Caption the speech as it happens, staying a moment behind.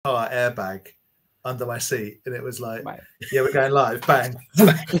flat airbag under my seat, and it was like, Right. yeah, we're going live, bang.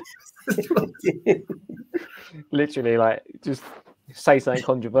 Literally, like, just say something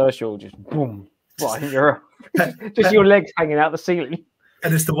controversial, just boom, right in your, just your legs hanging out the ceiling.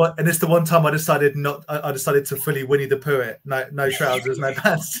 And it's the one time I decided to fully Winnie the Pooh it. No trousers, no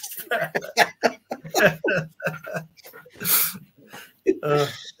pants.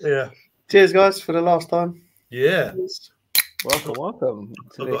 Yeah. Cheers, guys, for the last time. Yeah. Welcome.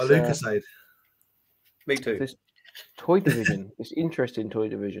 I've got a Lucasade. Me too. This toy division, this interesting toy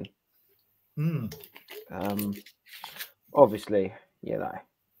division. Obviously,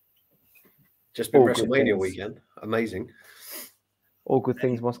 just been WrestleMania weekend. Amazing. All good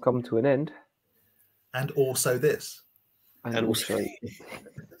things must come to an end. And also this. And also, I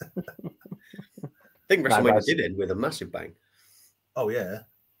think WrestleMania did end with a massive bang. Oh yeah.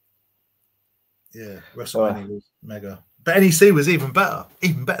 Yeah, WrestleMania was mega. But NEC was even better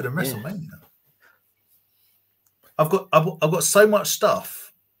than WrestleMania. I've got so much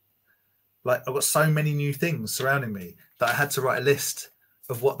stuff. Like, I've got so many new things surrounding me that I had to write a list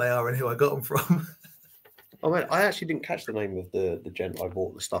of what they are and who I got them from. Oh man, I actually didn't catch the name of the gent I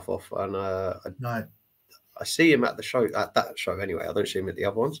bought the stuff off, and no, I see him at the show, at that show anyway. I don't see him at the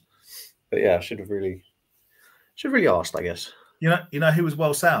other ones, but yeah, I should have really asked, I guess. You know who was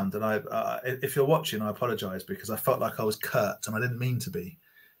well sound, and if you're watching, I apologize because I felt like I was curt and I didn't mean to be.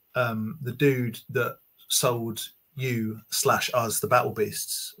 The dude that sold you/us the Battle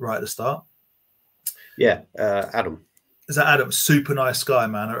Beasts right at the start. Yeah, Adam. Is that Adam? Super nice guy,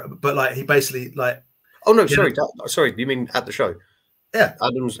 man. But like, he basically like. Oh no, sorry. Sorry, you mean at the show? Yeah,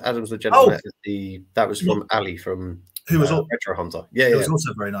 Adam's the gentleman at that was from Ali from who was Retro Hunter. Yeah, he was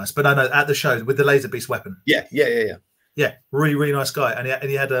also very nice. But no, at the show with the laser beast weapon. Yeah. Yeah, really nice guy, and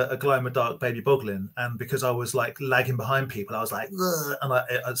he had a glow in the dark baby boglin, and because I was like lagging behind people, I was like, ugh.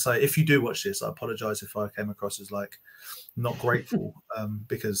 And so if you do watch this, I apologize if I came across as like not grateful,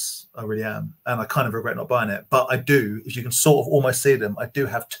 because I really am, and I kind of regret not buying it. But I do, if you can sort of almost see them, I do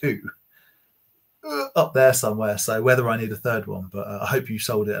have two up there somewhere. So whether I need a third one, but I hope you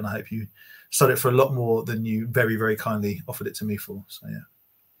sold it, and I hope you sold it for a lot more than you very, very kindly offered it to me for. So yeah.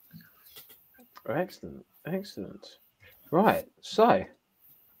 Excellent. Right, so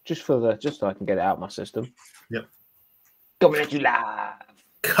just so I can get it out of my system. Yep. Coming at you live.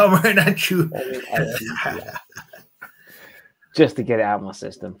 Just to get it out of my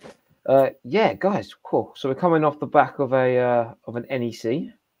system. Yeah, guys, cool. So we're coming off the back of an NEC.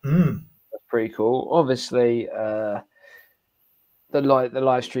 That's pretty cool. Obviously, the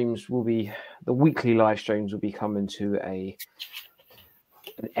live streams will be, the weekly live streams will be coming to an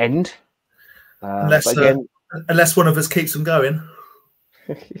end. Unless one of us keeps them going.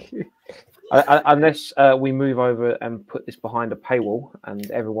 Unless we move over and put this behind a paywall, and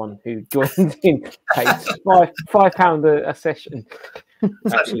everyone who joins in pays £5 a session.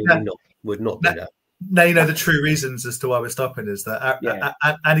 Actually, would not do that. Now you know the true reasons as to why we're stopping is that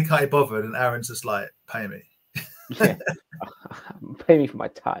Andy can't be bothered, and Aaron's just like, pay me. Yeah. Pay me for my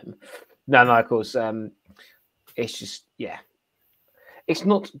time. No, of course. It's just, it's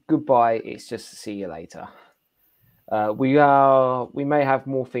not goodbye. It's just see you later. We may have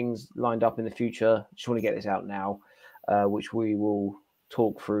more things lined up in the future. Just want to get this out now, which we will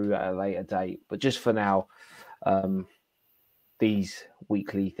talk through at a later date. But just for now, these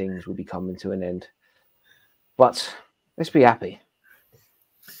weekly things will be coming to an end. But let's be happy.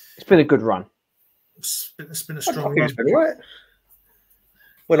 It's been a good run. It's been a strong run. It's been right.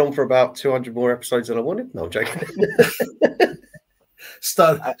 Went on for about 200 more episodes than I wanted. No, I'm joking.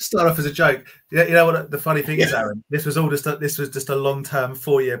 Start off as a joke. You know what the funny thing is, Aaron? This was just a long-term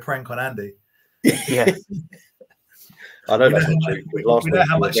 4-year prank on Andy. Yeah. I know that's not true. We know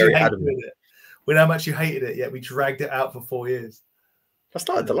how much you hated it. We know how much you hated it, yet we dragged it out for 4 years. I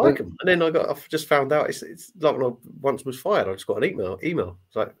started to like him, and then I just found out it's like when I once was fired, I just got an email.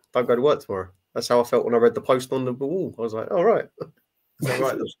 It's like, don't go to work tomorrow. That's how I felt when I read the post on the wall. I was like, all right. Is that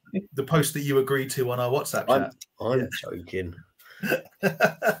right? The post that you agreed to on our WhatsApp chat. I'm joking.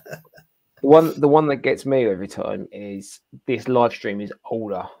 The one that gets me every time is this live stream is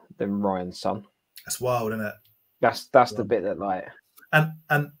older than Ryan's son. That's wild, isn't it? That's the bit that like, and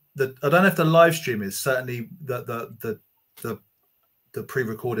I don't know if the live stream is certainly the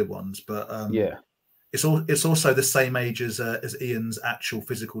pre-recorded ones, but it's also the same age as Ian's actual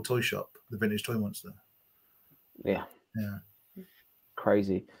physical toy shop, the Vintage Toy Monster. Yeah.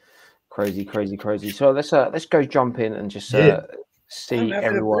 Crazy. So let's go jump in and just see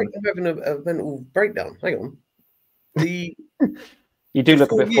everyone. I'm having a mental breakdown. Hang on. You do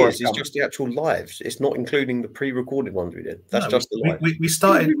look a 4 bit years Forrest is Gump. just the actual lives. It's not including the pre-recorded ones we did. That's No, just the live. we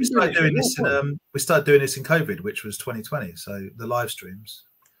started We've been doing it this for a long time. we started doing this in COVID, which was 2020. So the live streams.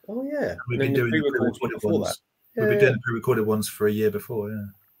 Oh yeah, We've and been then the doing the pre-records pre-recorded before ones. that. We've been doing the pre-recorded ones for a year before. Yeah.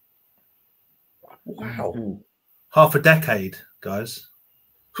 Wow. Mhm. Half a decade, guys.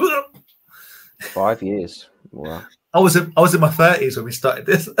 5 years. Wow. I was in my 30s when we started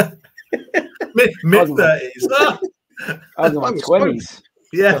this. mid 30s. I was in my 20s.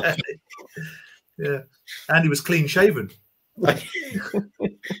 Yeah. Yeah. Andy was clean shaven. It's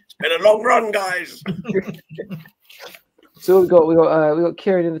been a long run, guys. So we got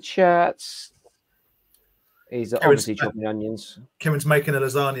Kieran in the chats. He's obviously chopping onions. Kieran's making a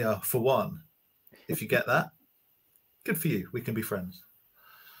lasagna for one. If you get that, good for you. We can be friends.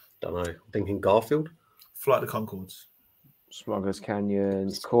 Don't know. I'm thinking Garfield. Flight of the Conchords. Smugglers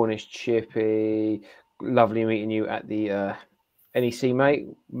Canyon, Cornish Chippy. Lovely meeting you at the NEC, mate.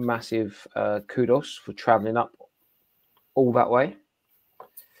 Massive kudos for travelling up all that way.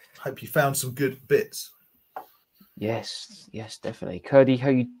 Hope you found some good bits. Yes, definitely. Cody, how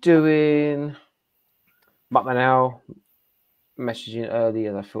you doing? Muttmanal messaging early,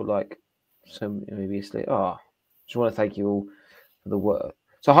 and I feel like some maybe asleep. Just want to thank you all for the work.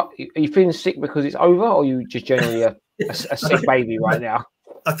 So, are you feeling sick because it's over, or are you just generally a sick baby right now?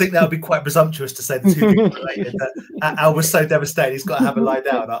 I think that would be quite presumptuous to say the two things related. That Al was so devastated, he's got to have a lie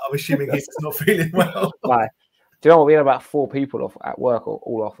down. I'm assuming he's just not feeling well. Like, do you know what? We had about 4 people off at work, or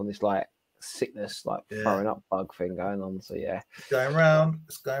all off on this like sickness, like throwing up bug thing going on. So yeah, it's going round.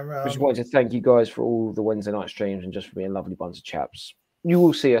 I just wanted to thank you guys for all the Wednesday night streams and just for being a lovely bunch of chaps. You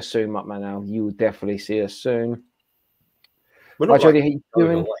will see us soon, Muttmanal. You will definitely see us soon. We're not Jody, how you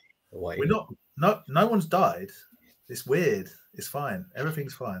doing? Away. We're not. No one's died. It's weird. It's fine.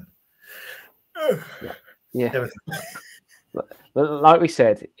 Everything's fine. Yeah. Everything's fine. Like we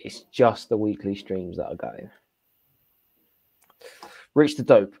said, it's just the weekly streams that are going. Rich the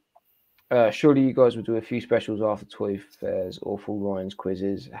Dope. Surely you guys will do a few specials after Toy Fairs or full Ryan's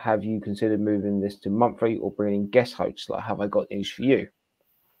quizzes. Have you considered moving this to monthly or bringing in guest hosts? Like, have I got news for you?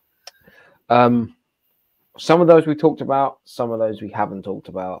 Some of those we talked about, some of those we haven't talked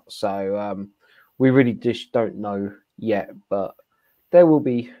about. So we really just don't know yet, but there will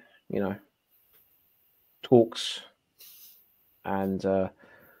be, talks, and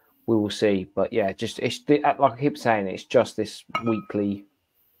we will see. But yeah, it's like I keep saying, it's just this weekly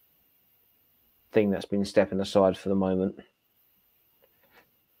thing that's been stepping aside for the moment.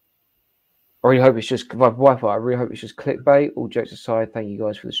 I really hope it's just Wi-Fi. I really hope it's just clickbait. All jokes aside, thank you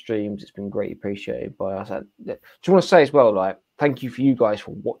guys for the streams. It's been greatly appreciated by us. I just want to say as well, like, thank you for you guys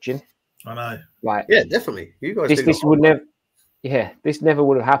for watching. I know. Like, yeah, definitely. You guys. This would never. Yeah, this never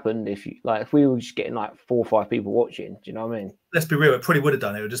would have happened if we were just getting like 4 or 5 people watching. Do you know what I mean? Let's be real. It probably would have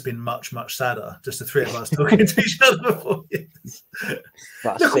done it. It would have just been much, much sadder. Just the 3 of us talking to each other for years.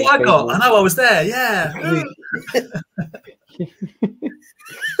 Like Look what I got. I know I was there. Yeah.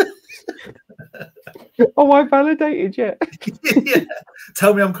 Oh, I validated yet. Yeah.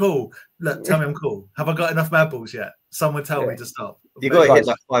 Tell me I'm cool. Look, tell me I'm cool. Have I got enough mad balls yet? Someone tell me to stop. You got to hit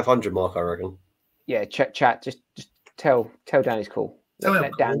that 500 mark, I reckon. Yeah, chat. Just tell Dan he's cool.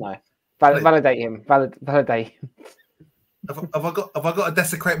 Let Dan know. Validate him. Validate him. Have I got to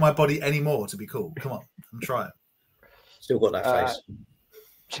desecrate my body anymore to be cool? Come on, I'm trying. Still got that face.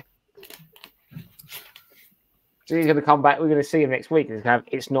 So he's going to come back. We're going to see him next week. He's going to have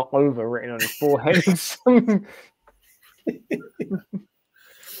 "It's not over" written on his forehead.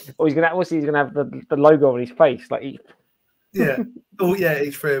 Or he's going to have the logo on his face, like each. Yeah. Oh yeah,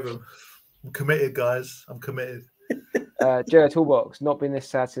 each 3 of them. I'm committed, guys. I'm committed. Jerry Toolbox, not been this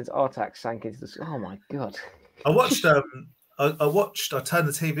sad since Artax sank into the. Oh my god! I watched. I turned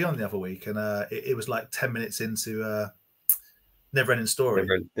the TV on the other week, and it was like 10 minutes into Never Ending Story.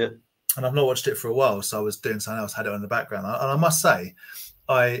 Yeah. And I've not watched it for a while, so I was doing something else, had it on in the background. And I must say,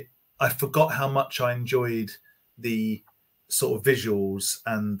 I forgot how much I enjoyed the sort of visuals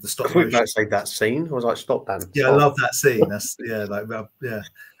and the stop motion. Don't say that scene. I was like, stop, Dan. Yeah, I love that scene. That's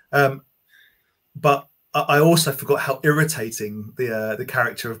but I also forgot how irritating the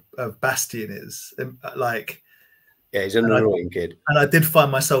character of Bastian is. Yeah, he's an annoying kid. And I did find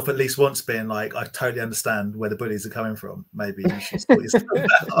myself at least once being like, I totally understand where the bullies are coming from. Maybe you should sort yourself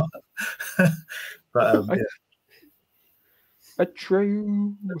out. But yeah. A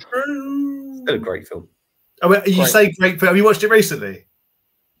true. Still a great film. Oh, you say great film. Have you watched it recently?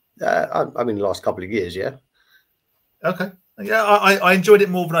 I mean, the last couple of years, yeah. Okay. Yeah, I enjoyed it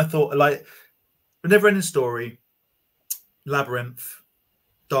more than I thought. Like, Never Ending Story, Labyrinth,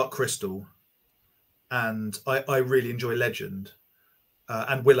 Dark Crystal, and I really enjoy Legend.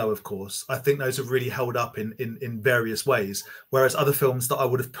 and Willow, of course. I think those have really held up in various ways. Whereas other films that I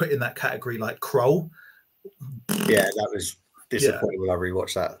would have put in that category, like Kroll, yeah, that was disappointing when I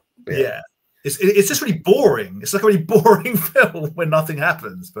rewatched that. Yeah. It's just really boring. It's like a really boring film when nothing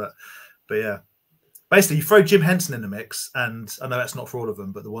happens. But yeah, basically you throw Jim Henson in the mix, and I know that's not for all of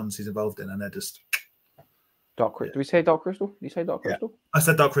them, but the ones he's involved in, and they're just Dark Crystal. Did we say Dark Crystal? Did you say Dark Crystal? I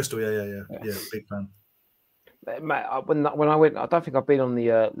said Dark Crystal. Yeah. Big fan. Mate, when I went, I don't think I've been on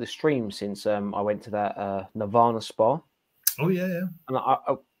the stream since I went to that Nirvana spa. Oh yeah. And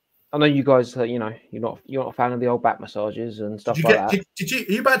I know you guys, you're not a fan of the old back massages and stuff like that. Are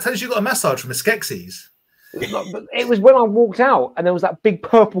you about to tell us you got a massage from a Skeksis? But it was when I walked out and there was that big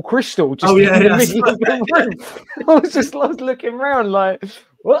purple crystal just in the middle of the room. I was looking around like,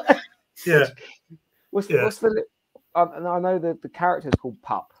 what? Yeah. What's the? I know the character is called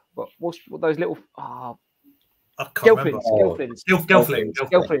Pup, but what those little? Gelflings.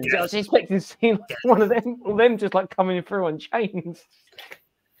 Gelflings. I was expecting to see one of them just like coming through on chains.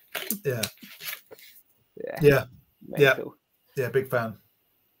 Yeah. Big fan.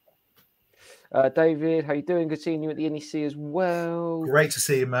 David, how you doing? Good seeing you at the NEC as well. Great to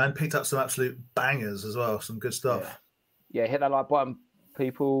see you, man. Picked up some absolute bangers as well. Some good stuff. Yeah, hit that like button,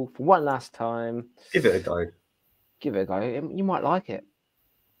 people, for one last time. Give it a go. You might like it.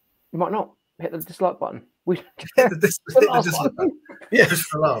 You might not. Hit the dislike button. Just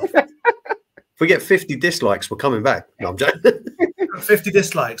for love. If we get 50 dislikes, we're coming back. No, I'm joking. 50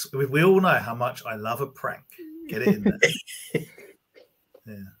 dislikes. We all know how much I love a prank. Get it in there.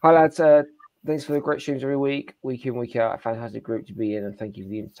 Yeah. Hi lads, thanks for the great streams every week in, week out. A fantastic group to be in, and thank you for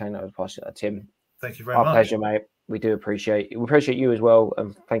the entertainment. I was passing that to Tim. Thank you very much. Our pleasure, mate. We do appreciate it. We appreciate you as well,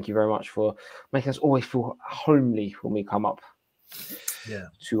 and thank you very much for making us always feel homely when we come up. Yeah.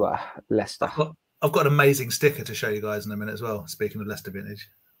 To Leicester. I've got an amazing sticker to show you guys in a minute as well. Speaking of Leicester Vintage.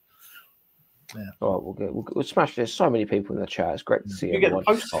 Yeah. All right, we'll smash. There's so many people in the chat. It's great to see everyone.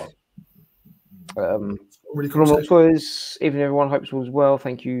 Get a postcard. Really cool. Even everyone hopes all as well.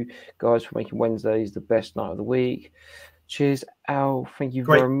 Thank you guys for making Wednesdays the best night of the week. Cheers, Al. Thank you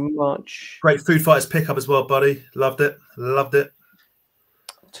very much. Great Food Fighters pickup as well, buddy. Loved it.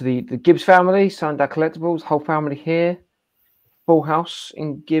 To the Gibbs family, Sunday Collectibles, whole family here. Full house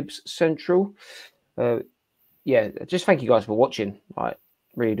in Gibbs Central. Just thank you guys for watching. I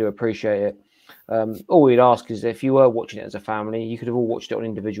really do appreciate it. All we'd ask is if you were watching it as a family, you could have all watched it on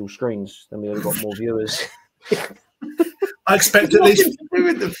individual screens. Then we would have got more viewers. I expect at least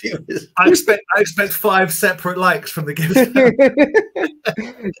the viewers. I expect 5 separate likes from the Gibbs.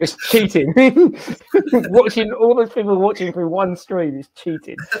 It's cheating. Watching all those people watching through one stream is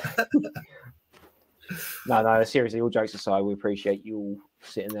cheating. No, seriously, all jokes aside, we appreciate you all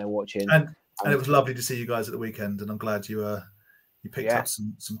sitting there watching. And it was lovely to see you guys at the weekend, and I'm glad you picked up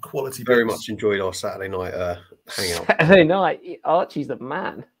some quality. Very much enjoyed our Saturday night hangout. Saturday night, Archie's the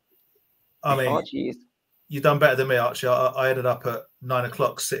man. I mean, Archie you've done better than me, Archie. I ended up at 9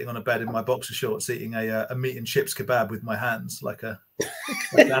 o'clock sitting on a bed in my boxer shorts, eating a meat and chips kebab with my hands, like a.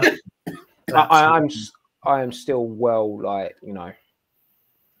 I am still well,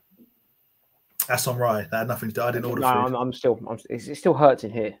 That's on rye. That had nothing to do. I didn't order food. It still hurts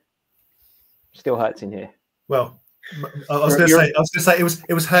in here. Still hurts in here. Well, I was going to say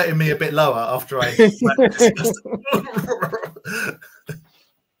it was hurting me a bit lower after I.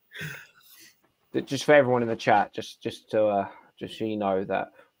 Just for everyone in the chat, just so you know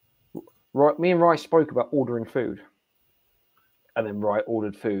that me and Rye spoke about ordering food, and then Rye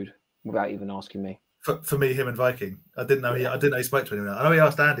ordered food without even asking me. For me, him and Viking, I didn't know he spoke to anyone. I know he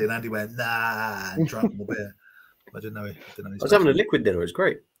asked Andy, and Andy went nah and drank more beer. I didn't know. I was having a liquid dinner. It was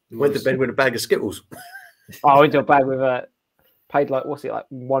great. Went to bed with a bag of Skittles. I went to a bag with paid like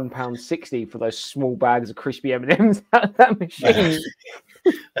 £1.60 for those small bags of crispy M&Ms at that machine.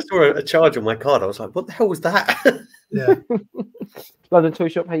 I saw a charge on my card. I was like, "What the hell was that?" Yeah. London Toy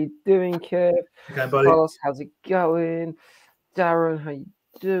Shop, how you doing, Kev? Okay, buddy. Carlos, how's it going? Darren, how you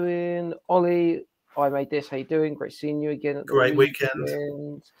doing? Ollie, I made this. How you doing? Great seeing you again. At the Great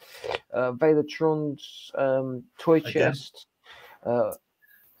weekend. Vadertron's toy chest.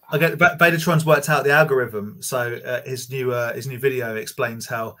 Okay, Vadertron's worked out the algorithm, so his new video explains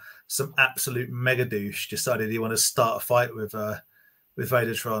how some absolute mega douche decided he wanted to start a fight with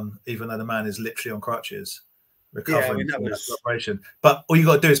Vadertron, even though the man is literally on crutches, recovering from that operation. But all you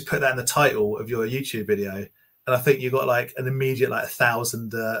got to do is put that in the title of your YouTube video, and I think you got like an immediate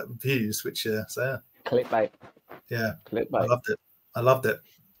 1,000 views, which clickbait. Yeah, clickbait. I loved it.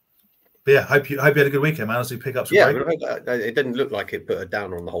 But yeah, hope you had a good weekend, man. As we pick up some. Yeah, it didn't look like it put a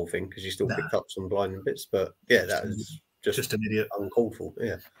downer on the whole thing because you still picked up some blinding bits. But yeah, that was just an idiot, uncalled for.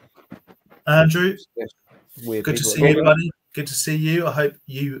 Yeah. Andrew, Weird good to people. see you, buddy. Good to see you. I hope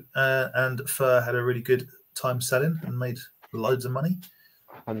you and Fur had a really good time selling and made loads of money.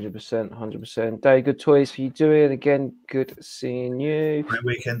 100%, 100%. Dave, good toys for you doing. Again, good seeing you. Great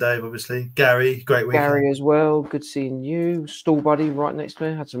weekend, Dave, obviously. Gary, great weekend. Gary as well, good seeing you. Stall Buddy right next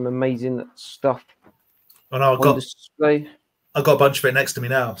to me, had some amazing stuff And I on display. I've got a bunch of it next to me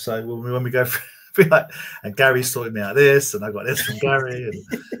now. So when we go through, like, and Gary's sorting me out this, and I got this from Gary. And,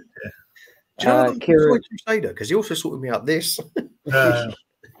 yeah. Do you know Kieran, because he also sorted me out this.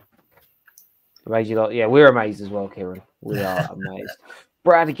 Amazing lot. Yeah, we're amazed as well, Kieran. We are amazed.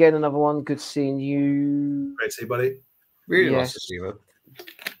 Brad, again, another one. Good seeing you. Great to see you, buddy. Really nice to see you, man.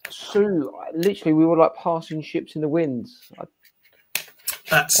 Sue, literally, we were like passing ships in the wind.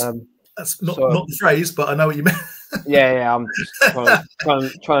 That's not the phrase, but I know what you meant. Yeah, I'm just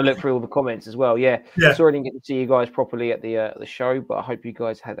trying to look through all the comments as well. Yeah. Sorry I didn't get to see you guys properly at the show, but I hope you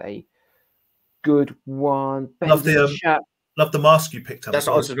guys had a good one. Love the mask you picked up. That's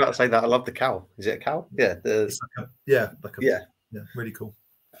what I was about to say. That I love the cow. Is it a cow? Yeah. Yeah, really cool.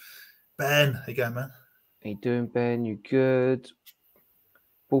 Ben, how you going, man? How you doing, Ben? You good?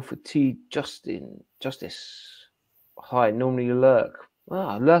 Bulford T. Justice. Hi. Normally you lurk.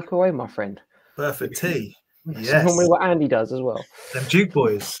 Lurk away, my friend. Perfect T. That's yes. normally what Andy does as well. Them Duke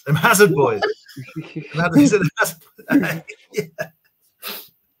boys. Them Hazard boys.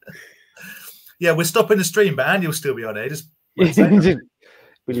 Yeah, we're stopping the stream, but Andy will still be on here. Just be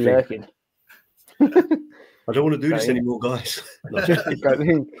lurking. I don't want to do this anymore, guys.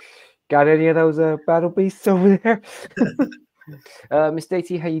 Got any of those battle beasts over there? Miss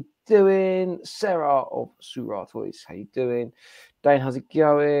Daty, how you doing? Sarah of Surah Toys, how you doing? Dane, how's it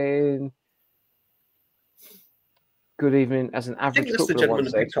going? Good evening. As an average, I think that's the gentleman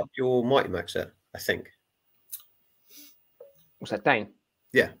who picked up your Mighty Max set. I think. What's that, Dane?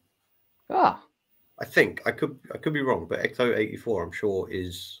 Yeah. I think I could be wrong, but Ecto84, I'm sure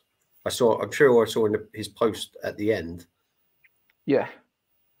is. I'm sure I saw in his post at the end. Yeah.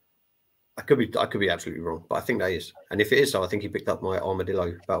 I could be absolutely wrong, but I think that is. And if it is so, I think he picked up my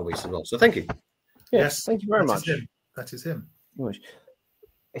Armadillo Battle Beast as well. So thank you. Yes, thank you very much. That is him.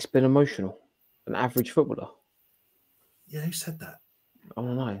 It's been emotional. An average footballer. Yeah, who said that? I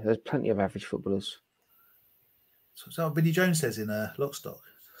don't know. There's plenty of average footballers. So what Billy Jones says in Lockstock.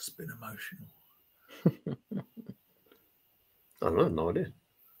 It's been emotional. I don't know, no idea.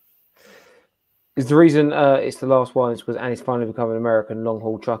 Is the reason it's the last one is because Annie's finally become an American long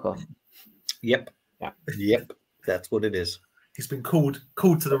haul trucker. Yep. Yeah. Yep. That's what it is. He's been called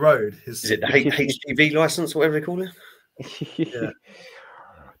to the road. Is it the HGV license, whatever they call it? Yeah.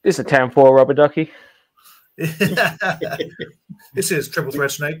 This is a 10-4 rubber ducky. This is triple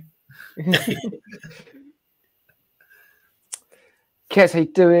thread snake. Kes, how you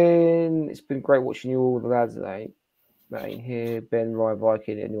doing? It's been great watching you all, the lads that ain't here. Ben, Ryan,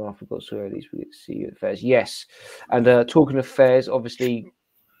 Viking, anyone I forgot to at least we get to see you at fairs. Yes. And talking of fairs, obviously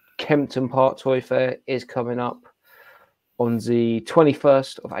Kempton Park Toy Fair is coming up on the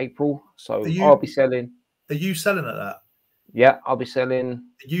 21st of April. So I'll be selling. Are you selling at that? Yeah, I'll be selling.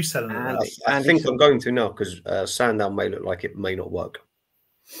 Are you selling at that? I think I'm going to now because Sandown may look like it may not work.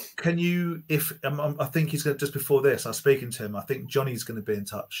 Can you, if I think he's going to, just before this, I was speaking to him. I think Johnny's going to be in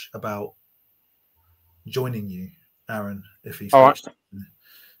touch about joining you, Aaron, if he's all right.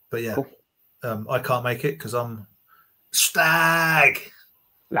 But yeah, cool. I can't make it because I'm stag.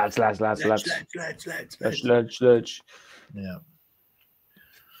 Lads. Yeah.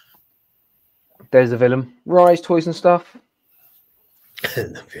 There's the villain. Rise Toys and Stuff.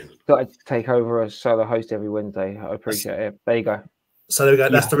 Got to take over a solo host every Wednesday. I appreciate it. There you go. So there we go.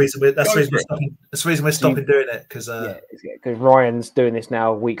 That's the reason we're stopping doing it because Ryan's doing this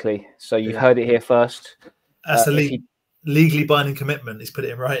now weekly. So you've heard it here first. That's a legally binding commitment. He's put it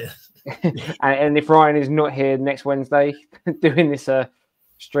in writing. and if Ryan is not here next Wednesday doing this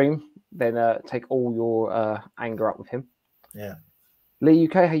stream, then take all your anger up with him. Yeah. Lee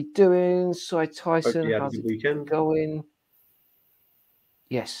UK, how you doing? Cy Tyson, how's it going?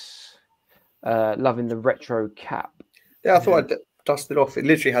 Yes. Loving the retro cap. Yeah, I thought I'd dust it off. It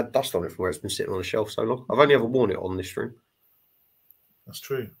literally had dust on it from where it's been sitting on the shelf so long. I've only ever worn it on this stream. That's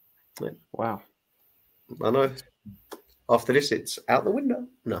true. Yeah. Wow. I know. After this, it's out the window.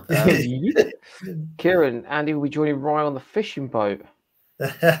 No. Kieran, Andy will be joining Ryan on the fishing boat.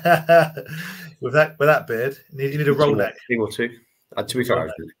 with that beard, you need a roll neck. Thing or two. To be fair, I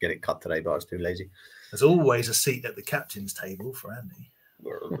was going to get it cut today, but I was too lazy. There's always a seat at the captain's table for Andy.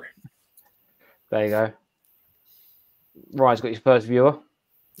 There you go. Ryan's got his first viewer.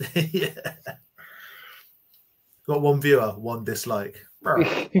 Yeah. Got one viewer, one dislike.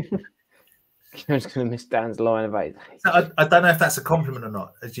 Kieran's going to miss Dan's line of eight. I don't know if that's a compliment or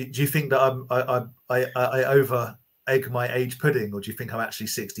not. Do you think that I over egg my age pudding, or do you think I'm actually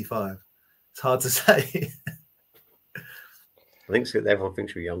 65? It's hard to say. I think everyone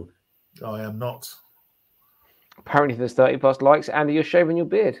thinks you're young. I am not. Apparently, there's 30+ likes. Andy, you're shaving your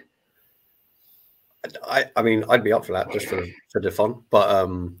beard. I mean, I'd be up for that just for the fun. But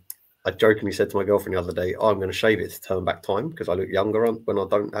I jokingly said to my girlfriend the other day, I'm going to shave it to turn back time because I look younger when I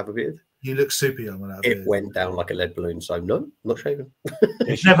don't have a beard. You look super young when I have a beard. It went down like a lead balloon. So no, not shaving.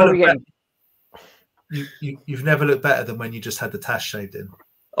 You've never looked better. You've never looked better than when you just had the tash shaved in.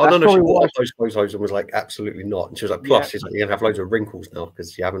 Oh, no, she bought those photos and was like, absolutely not. And she was like, plus, she's like, you're going to have loads of wrinkles now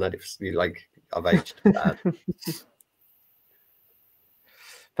because you haven't had it for, like, I've aged bad.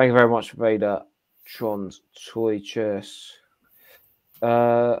 Thank you very much, Vader. Tron's Toy Chess.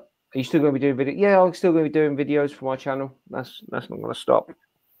 Are you still going to be doing videos? Yeah, I'm still going to be doing videos for my channel. That's not going to stop.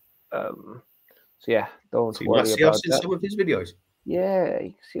 So, yeah, don't worry about that. In some of his videos. Yeah, you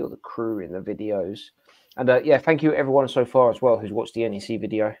can see all the crew in the videos. And yeah, thank you everyone so far as well who's watched the NEC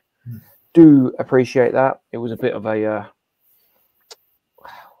video. Do appreciate that. It was a bit of a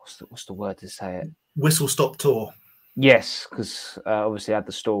what's the word to say it? Whistle stop tour. Yes, because obviously I had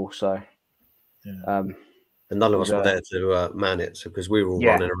the stall, so and none of us were there to man it, because we were all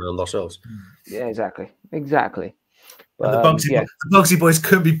running around ourselves. Yeah, exactly. But, and the Bugsy boys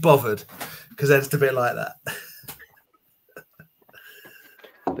couldn't be bothered because they're just a bit like that.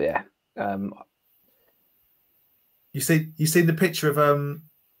 But yeah. You seen the picture of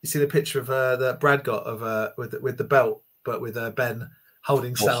that Brad got of with the belt, but with Ben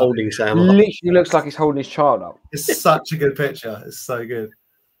holding Sam. Holding Sam. Literally looks like he's holding his child up. It's such a good picture. It's so good.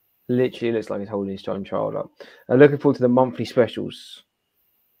 Literally looks like he's holding his own child up. Looking forward to the monthly specials.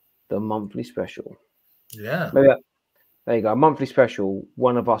 The monthly special. Yeah. Maybe there you go. A monthly special.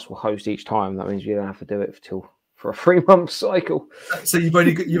 One of us will host each time. That means you don't have to do it for a 3-month cycle. So you've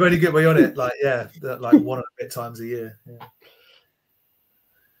only got me on it like one and a bit times a year. Yeah.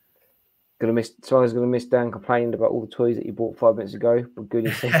 Someone's gonna miss Dan complaining about all the toys that he bought 5 minutes ago. But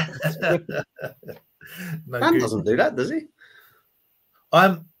goodness sake. Dan doesn't do that, does he?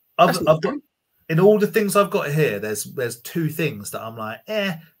 I've got in all the things I've got here. There's 2 things that I'm like,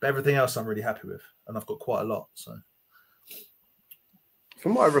 but everything else I'm really happy with, and I've got quite a lot. So,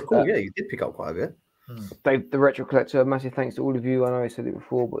 from what I recall, you did pick up quite a bit. Dave, the Retro Collector, massive thanks to all of you. I know I said it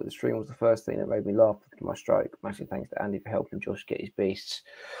before, but the stream was the first thing that made me laugh after my stroke. Massive thanks to Andy for helping Josh get his beasts.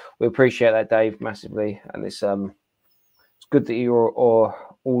 We appreciate that, Dave, massively. And it's good that you're all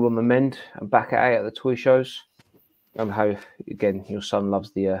on the mend and back at the toy shows. And how, again, your son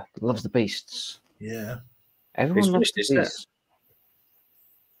loves the beasts. Yeah. Everyone loves the beasts.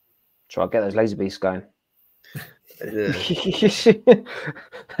 Try to get those laser beasts going. Dave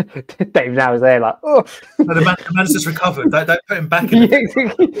now is there like, oh, no, the man's just recovered. Don't put him back in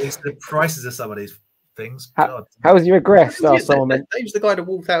the prices of some of these things. How was your regress? Dave's the guy that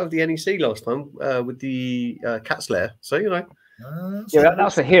walked out of the NEC last time with the cat slayer. So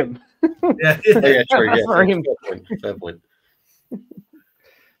that's for him. Yeah, true. Yeah, for him. Fair point.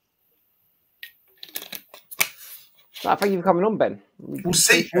 Thank you for coming on, Ben. We'll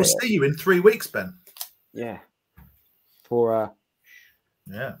see you in 3 weeks, Ben. Yeah. For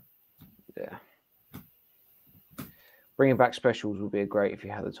yeah. Bringing back specials would be great if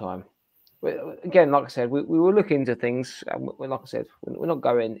you had the time. Again, like I said, we will look into things. And like I said, we're not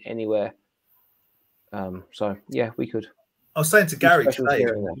going anywhere. So yeah, we could. I was saying to Gary today.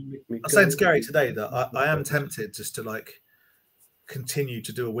 That I am tempted just to continue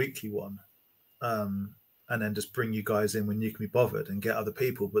to do a weekly one, and then just bring you guys in when you can be bothered and get other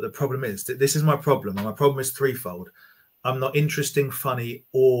people. But the problem is that this is my problem, and my problem is threefold. I'm not interesting, funny,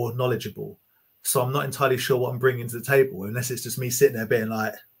 or knowledgeable. So I'm not entirely sure what I'm bringing to the table, unless it's just me sitting there being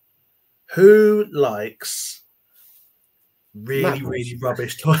like, who likes really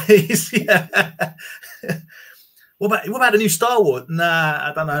rubbish toys? Yeah. What about the new Star Wars? Nah,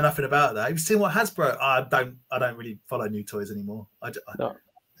 I don't know nothing about that. Have you seen what Hasbro? I don't really follow new toys anymore. No.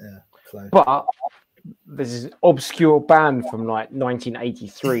 Yeah. So. But this is obscure band from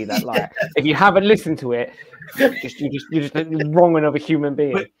 1983 that if you haven't listened to it, you're just wrong another human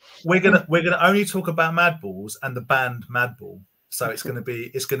being. We're gonna only talk about Madballs and the band Madball. So it's gonna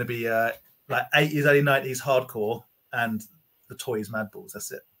be 80s, early 90s hardcore and the toys Madballs.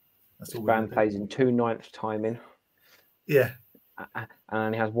 That's it. That's all. Band plays in 2/9 timing. Yeah. And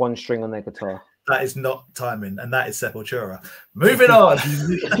only has 1 string on their guitar. That is not timing, and that is Sepultura. Moving on.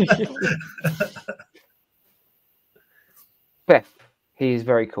 Beth, he is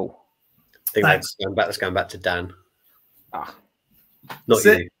very cool. think Thanks. that's going back to Dan. Ah, Not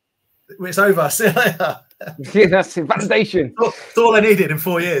you. It's over. See you later. yeah, that's it. Validation. That's all I needed in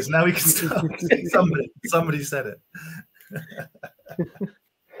 4 years. Now we can start. Somebody said it.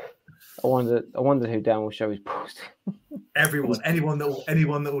 I wonder who Dan will show his post. Anyone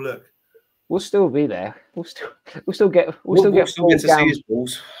that will look. We'll still be there. We'll still get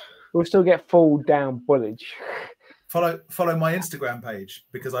full down bullage. Follow my Instagram page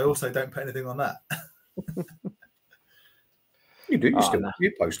because I also don't put anything on that. You do.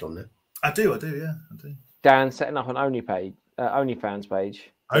 You post on there. I do. Yeah, I do. Dan setting up an OnlyFans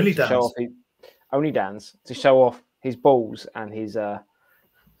page. Only Dan's to show off his balls and his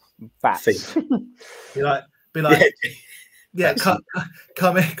bats. Be like, yeah,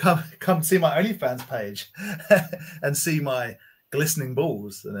 come see my OnlyFans page and see my glistening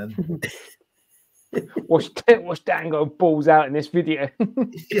balls, and then watch Dan go balls out in this video.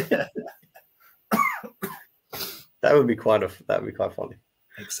 Yeah, that would be quite funny.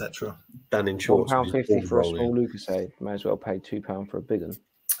 Etc. Dan in shorts. £1.50 for a small Lucasade. May as well pay £2 for a big one.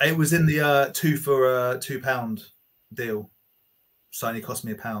 It was in the 2 for £2 deal, so it only cost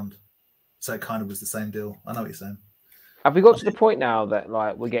me £1. So it kind of was the same deal. I know what you're saying. Have we got to the point now that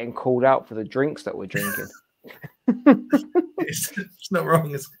like we're getting called out for the drinks that we're drinking? It's not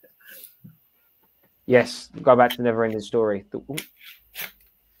wrong. Yes, go back to the never-ending story. The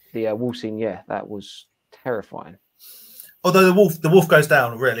wolf scene, yeah, that was terrifying. Although the wolf goes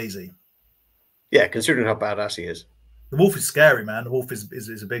down real easy. Yeah, considering how badass he is. The wolf is scary, man. The wolf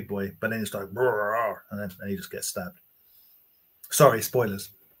is a big boy, but then it's like, and then he just gets stabbed. Sorry, spoilers.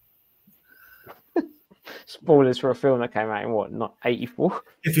 Spoilers for a film that came out in what, not 84?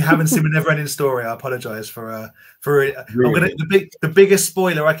 If you haven't seen the Never-Ending Story, I apologize for the biggest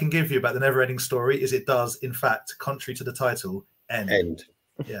spoiler I can give you about the Never-Ending Story is it does, in fact, contrary to the title, end.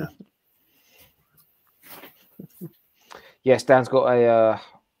 Yeah. Yes, Dan's got a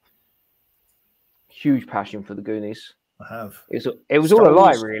huge passion for the Goonies. I have. It was all a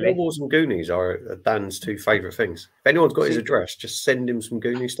lie, really. Star Wars and Goonies are Dan's two favourite things. If anyone's got his address, just send him some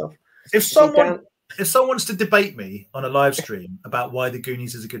Goonies stuff. If someone wants to debate me on a live stream about why the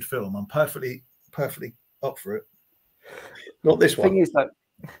Goonies is a good film, I'm perfectly up for it. Not this one.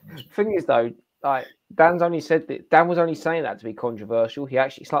 Thing is though, like Dan was only saying that to be controversial.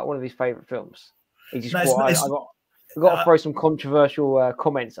 It's like one of his favourite films. He just I got to throw some controversial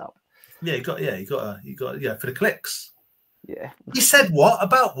comments up. Yeah, you got for the clicks. Yeah. He said what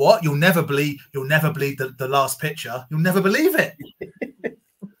about what? You'll never believe the last picture. You'll never believe it.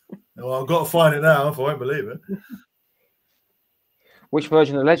 Well, I've got to find it now if I won't believe it. Which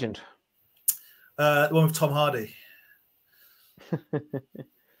version of Legend? The one with Tom Hardy.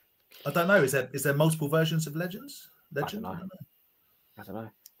 I don't know. Is there multiple versions of Legends? Legend? I don't know.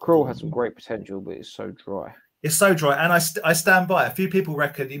 Crawl has some great potential, but it's so dry. It's so dry, and I stand by. A few people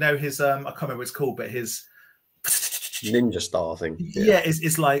reckon, his I can't remember what it's called, but his ninja star thing. Yeah,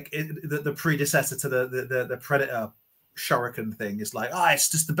 it's like the predecessor to the Predator shuriken thing. It's like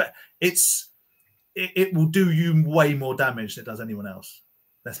it's just the best. It will do you way more damage than it does anyone else.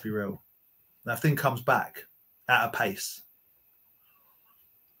 Let's be real. That thing comes back at a pace.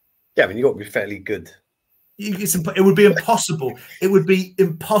 Yeah, I mean, you got to be fairly good. It would be impossible. It would be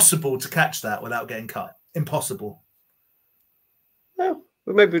impossible to catch that without getting cut. Impossible.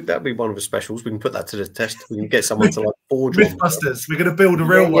 Well, maybe that'd be one of the specials. We can put that to the test. We can get someone to like forge Mythbusters. We're going to build a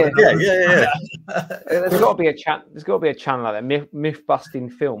real one. Yeah. There's got to be a chat. There's got to be a channel like that. Myth busting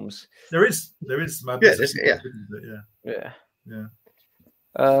films. There is.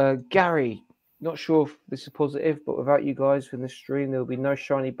 Yeah. Gary, not sure if this is positive, but without you guys in the stream, there will be no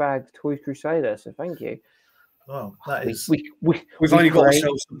shiny bag Toy Crusader. So thank you. Oh, that is. We've only got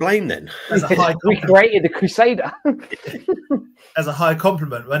ourselves to blame then. We created the Crusader. As a high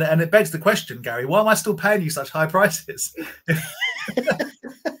compliment, and it begs the question, Gary, why am I still paying you such high prices?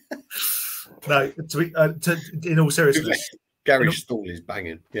 No, in all seriousness, Gary's stall is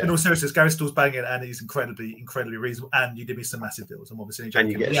banging. Yeah. In all seriousness, Gary's stall's banging, and he's incredibly reasonable. And you did me some massive deals. I'm obviously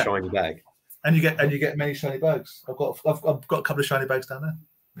joking. And you get a shiny bag. And you get many shiny bags. I've got a couple of shiny bags down there.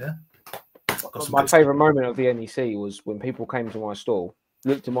 Yeah. My favourite moment of the NEC was when people came to my stall,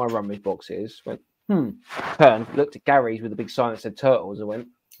 looked at my rummage boxes, went, turned, looked at Gary's with a big sign that said turtles, and went,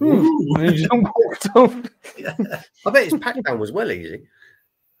 and just walked off. Yeah. I bet his pack down was well easy.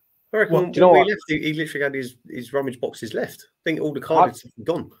 I reckon when he left, he literally had his rummage boxes left. I think all the cards have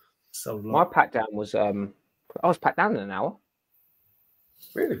gone. So my pack down was, I was packed down in an hour.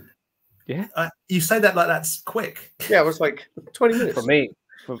 Really? Yeah. You say that like that's quick. Yeah, it was like 20 minutes. For me.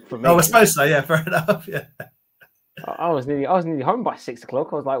 For me, I suppose so. Yeah, fair enough. Yeah. I was nearly home by 6 o'clock.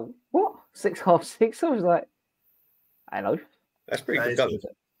 I was like, what? 6:30. I was like, hello. That's pretty That good is going. good.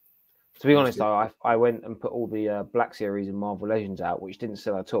 To be That's honest, good. though, I went and put all the Black Series and Marvel Legends out, which didn't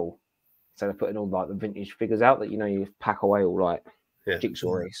sell at all. So they're putting all like the vintage figures out that you pack away all like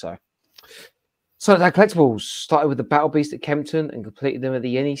jigsaw-y. So that collectibles started with the Battle Beast at Kempton and completed them at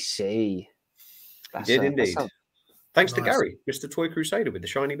the NEC. He did indeed. Thanks to Nice. Gary, Mr. Toy Crusader with the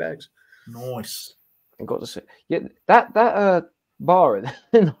shiny bags. Nice. And got to see, yeah, that bar in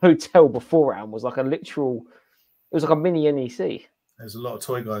the hotel beforehand was like a literal. It was like a mini NEC. There's a lot of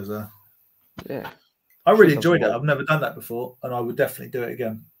toy guys there. Yeah, I really enjoyed it. I've never done that before, and I would definitely do it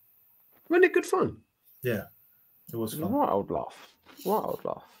again. Wasn't it good fun? Yeah, it was fun. Right old laugh.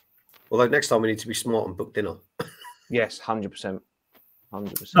 Although next time we need to be smart and book dinner. Yes, 100%.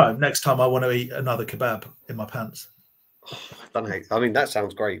 100%. No, next time I want to eat another kebab in my pants. Don't hate. I mean, that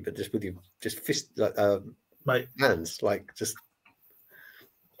sounds great, but just with you, just fist Mate, hands, like just.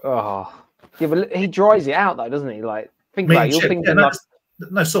 Oh, yeah, but he dries it out though, doesn't he? Like, think meat about and it. You're chip. thinking Yeah, like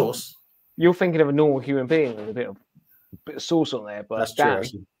no sauce. you're thinking of a normal human being with a bit of sauce on there, but That's Dan, true.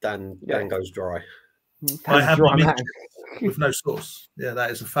 Actually, Dan goes dry. I have my dry meat man. with no sauce. Yeah, that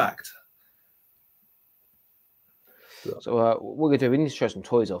is a fact. So we're gonna do. We need to show some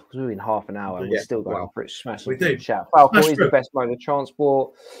toys off because we've been half an hour and we're still going for it. Smash We some do. shout. Falcon Smash is the best mode of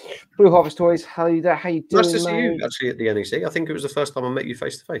transport. Blue Harvest Toys. How you doing? Nice to see mate? you actually at the NEC. I think it was the first time I met you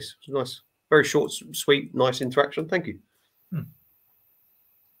face to face. It was nice. Very short, sweet, nice interaction. Thank you.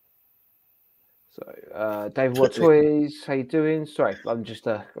 So David Watt Toys, how you doing? Sorry, I'm just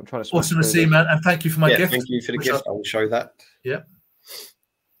I'm trying to. Awesome to see you, man, and thank you for my gift. Thank you for the gift. I will show that. Yeah.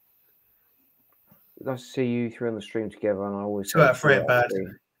 Nice to see you three on the stream together, and I always 2 out of 3 ain't bad.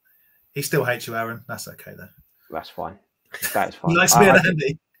 He still hates you, Aaron. That's okay though. That's fine. That is fine. Nice to be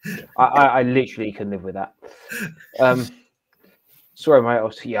Andy. I literally can live with that. Sorry,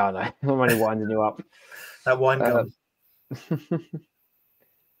 mate. I know. I'm only winding you up. That wine gun.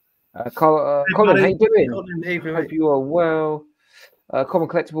 Colin, how you doing? Colin, Hope you are well. Common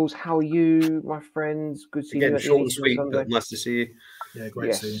Collectibles, how are you, my friends? Good to see you. Short and sweet, but nice to see you. Yeah,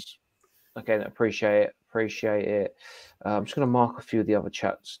 great to see you. Again, appreciate it. I'm just going to mark a few of the other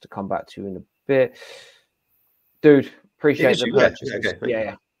chats to come back to in a bit. Dude, appreciate the purchase. Okay,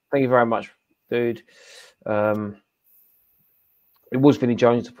 yeah. Thank you very much, dude. It was Vinnie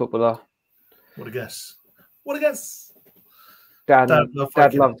Jones, the footballer. What a guess. What a guess. Dad loved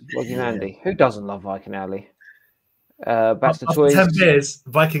Viking Andy. Who doesn't love Viking Andy? Back to toys. 10 beers,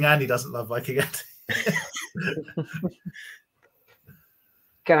 Viking Andy doesn't love Viking Andy.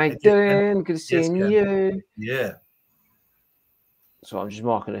 How you doing? Good seeing you. Yeah. So I'm just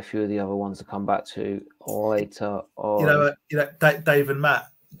marking a few of the other ones to come back to later on. You know, Dave and Matt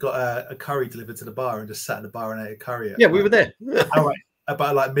got a curry delivered to the bar and just sat in the bar and ate a curry. Yeah, we were there. All right,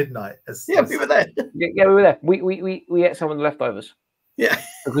 about like midnight. We were there. Yeah, we were there. We ate some of the leftovers. Yeah,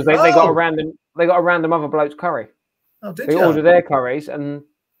 because they got a random other bloke's curry. Oh, did they you? ordered their curries, and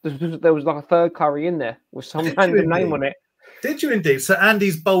there was like a third curry in there with some random name on it. Did you indeed? So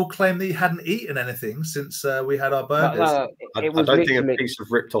Andy's bold claim that he hadn't eaten anything since we had our burgers. No, I don't think a piece of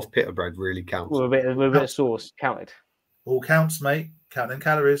ripped off pita bread really counts. With a bit of sauce counted. All counts, mate. Counting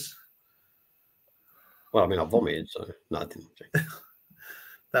calories. Well, I mean, I vomited, so no, I didn't.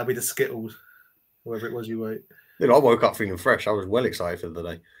 That'd be the Skittles, whatever it was you ate. I woke up feeling fresh. I was well excited for the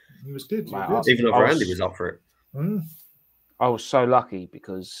day. It was good. Wow. Even though Andy was up for it. I was so lucky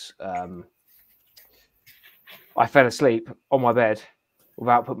because I fell asleep on my bed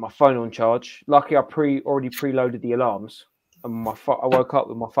without putting my phone on charge. Lucky I already preloaded the alarms, and I woke up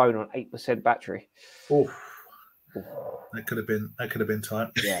with my phone on 8% battery. Oh, that could have been tight.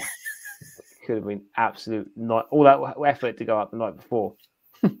 Yeah, could have been absolute not all that effort to go up the night before.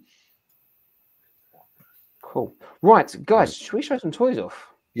 Cool. Right, guys, should we show some toys off?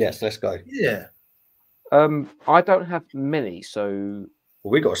 Yes, let's go. Yeah. I don't have many, so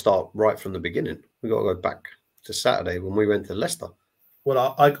we got to start right from the beginning. We got to go back to Saturday when we went to Leicester.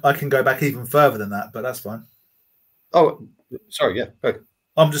 Well, I can go back even further than that, but that's fine. Oh, sorry, yeah. Go.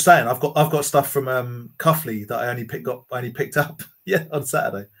 I'm just saying, I've got stuff from Cuffley that I only picked up, yeah, on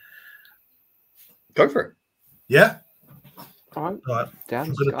Saturday. Go for it. Yeah. All right.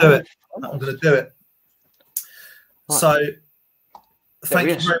 I'm going to do it. I'm going to do it. Right. So,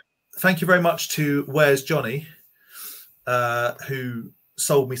 thank you very much to Where's Johnny, who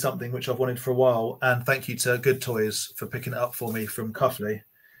sold me something which I've wanted for a while, and thank you to Good Toys for picking it up for me from Cuffley.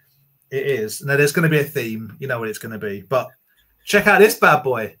 It is. Now, there's going to be a theme. You know what it's going to be. But check out this bad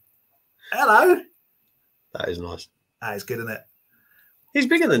boy. Hello. That is nice. That is good, isn't it? He's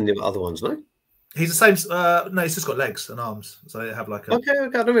bigger than the other ones, no? He's the same. No, he's just got legs and arms. So they have like a Okay. I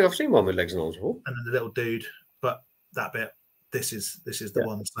don't think I've seen one with legs and arms before. and then the little dude. But that bit, this is the Yeah.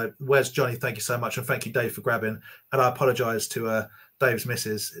 one. So where's Johnny? Thank you so much, and thank you, Dave, for grabbing. And I apologise to Dave's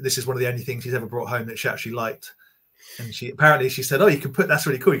missus. This is one of the only things she's ever brought home that she actually liked. And she said, "Oh, you can put that's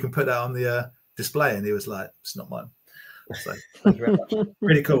really cool. You can put that on the display." And he was like, "It's not mine." So thank you very much.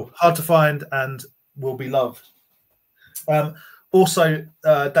 Really cool. Hard to find and will be loved. Also,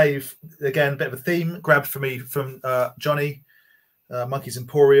 Dave, again, a bit of a theme grabbed for me from Johnny, Monkey's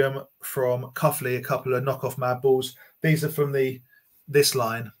Emporium, from Cuffley, a couple of knockoff Mad Balls. These are from this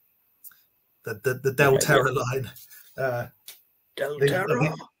line, the Del Terra line. Del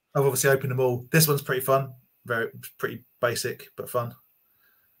Terra. I've obviously opened them all. This one's pretty fun, pretty basic but fun.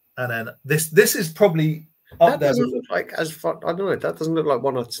 And then this is probably up That there. doesn't look like as fun. I don't know. That doesn't look like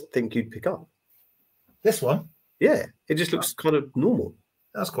one I think you'd pick up. This one. Yeah, it just looks kind of normal.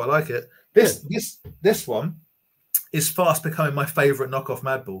 That's quite like it. This one is fast becoming my favourite knockoff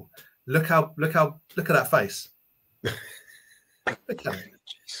Mad Ball. Look at that face. Look at it.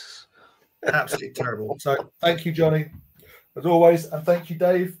 Absolutely terrible. So thank you, Johnny, as always, and thank you,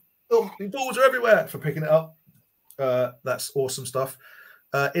 Dave. Oh, the balls are everywhere for picking it up. That's awesome stuff.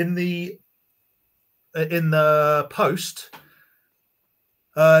 In the post.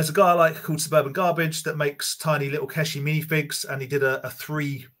 There's a guy I like called Suburban Garbage that makes tiny little Keshi minifigs, and he did a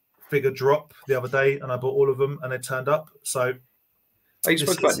 3-figure drop the other day, and I bought all of them, and they turned up. So, you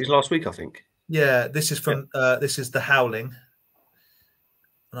spoke about these last week, I think. Yeah, this is from this is the Howling,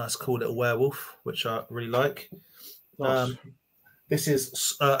 a nice cool little werewolf, which I really like. Nice. This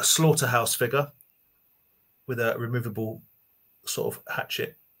is a slaughterhouse figure with a removable sort of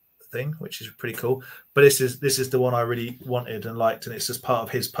hatchet thing, which is pretty cool. But this is the one I really wanted and liked, and it's just part of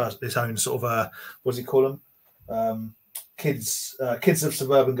his own sort of what does he call them? Kids of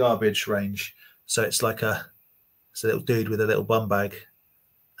Suburban Garbage range. So it's like it's a little dude with a little bum bag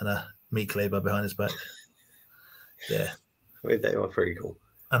and a meat cleaver behind his back. Yeah, They are pretty cool.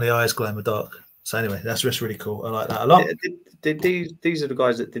 And the eyes glow in the dark. So anyway, that's just really cool. I like that a lot. These are the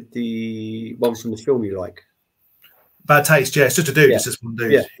guys that did the one from the film you like. Bad Taste, yeah. It's just a dude. Yeah. It's just one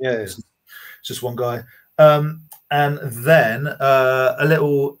dude. Yeah. It's just one guy. And then a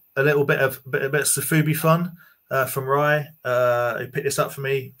little bit of Safubi fun from Rai. He picked this up for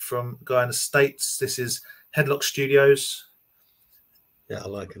me from a guy in the States. This is Headlock Studios. Yeah, I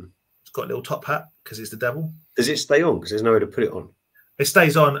like him. It's got a little top hat because he's the devil. Does it stay on? Because there's nowhere to put it on. It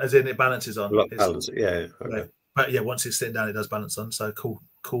stays on, as in it balances on. Like balance. Yeah. Okay. Yeah. But yeah, once it's sitting down, it does balance on. So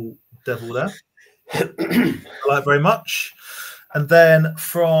cool devil there. I like very much. And then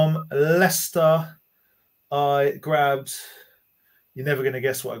from Leicester, I grabbed. You're never going to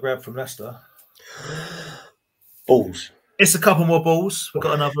guess what I grabbed from Leicester. Balls. It's a couple more balls. We've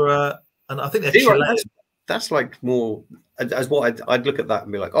got another, and I think they're that's like more as what I'd look at that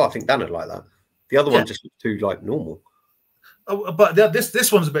and be like, oh, I think Dan would like that. The other one just looks too like normal. Oh, but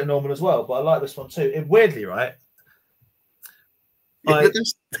this one's a bit normal as well. But I like this one too. Weirdly, right? I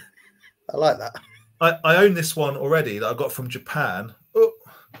like that. I own this one already that I got from Japan. Oh,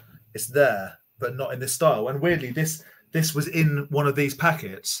 it's there, but not in this style. And weirdly, this was in one of these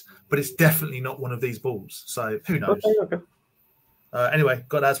packets, but it's definitely not one of these balls. So who knows? Okay. Anyway,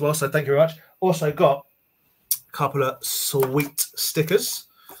 got that as well. So thank you very much. Also got a couple of sweet stickers.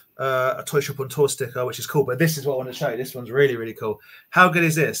 A Toy Shop on Tour sticker, which is cool. But this is what I want to show you. This one's really, really cool. How good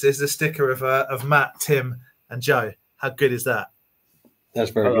is this? This is a sticker of Matt, Tim, and Joe. How good is that? That's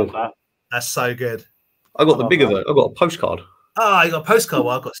very good. That's so good. I got the bigger one. I got a postcard. Oh, you got a postcard.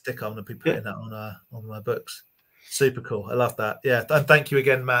 Well, I've got a sticker. I'm going to be putting that on my books. Super cool. I love that. Yeah. And thank you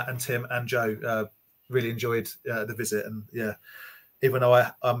again, Matt and Tim and Joe. Really enjoyed the visit. And yeah, even though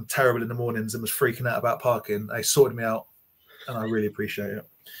I'm terrible in the mornings and was freaking out about parking, they sorted me out, and I really appreciate it.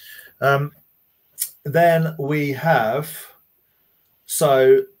 Then we have,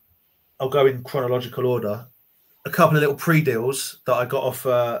 so I'll go in chronological order. A couple of little pre-deals that I got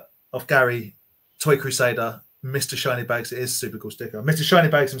off Gary, Toy Crusader, Mr. Shiny Bags. It is a super cool sticker. Mr. Shiny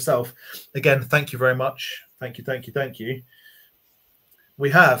Bags himself. Again, thank you very much. Thank you. We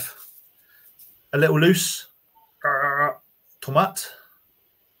have a little loose tomat.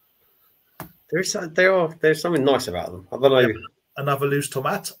 There's something nice about them. I don't know. Yep. Another loose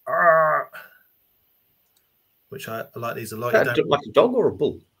tomat. Which I like these a lot. Like a dog or a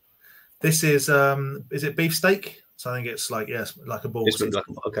bull? This is it beefsteak? So I think it's like, yes, like a bull.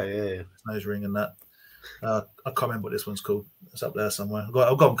 Okay, yeah. Nose ring and that. I can't remember what this one's called. It's up there somewhere. I've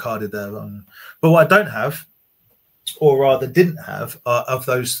got them carded there. But what I don't have, or rather didn't have,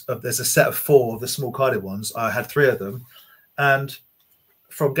 there's a set of 4 of the small carded ones. I had 3 of them. And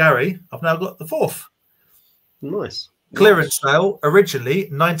from Gary, I've now got the 4th. Nice. Clearance sale, originally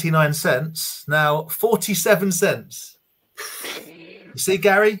 99 cents, now 47 cents. You see,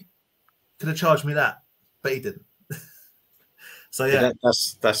 Gary could have charged me that, but he didn't. So yeah,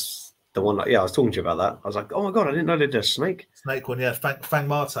 that's the one. I was talking to you about that. I was like, oh my god, I didn't know they did a snake one. Yeah, Fang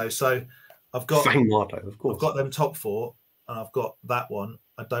Marto. So I've got Fang Marto, of course. I've got them top 4, and I've got that one.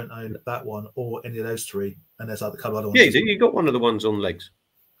 I don't own that one or any of those 3, and there's a couple other ones. Yeah, you got one of the ones on legs.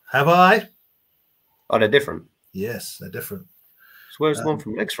 Have I? Oh, they're different. Yes, they're different. So where's the one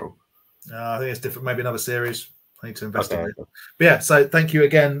from legs from? I think it's different. Maybe another series. I need to investigate. Okay. But yeah, so thank you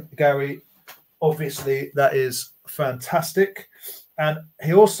again, Gary. Obviously, that is fantastic. And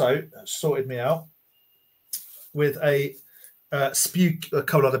he also sorted me out with a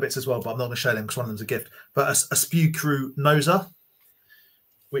couple other bits as well, but I'm not going to show them because one of them's a gift. But a Spew Crew noser,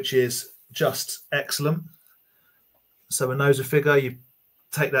 which is just excellent. So a noser figure, you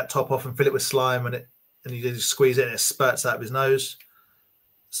take that top off and fill it with slime, and you just squeeze it and it spurts out of his nose.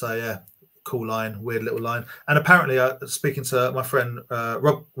 So yeah, cool line, weird little line. And apparently, speaking to my friend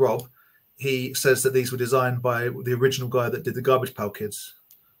Rob, he says that these were designed by the original guy that did the Garbage Pail Kids.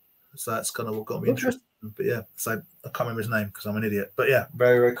 So that's kind of what got me interested. But yeah, so I can't remember his name because I'm an idiot. But yeah,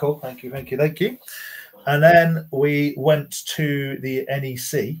 very, very cool. Thank you. And then we went to the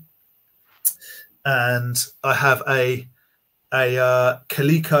NEC, and I have a Coleco,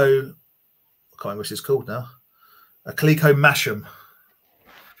 I can't remember what it's called now, a Coleco Mash'em.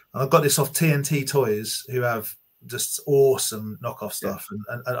 I've got this off TNT Toys, who have just awesome knockoff stuff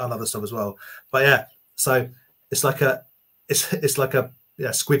and other stuff as well. But yeah, so it's like a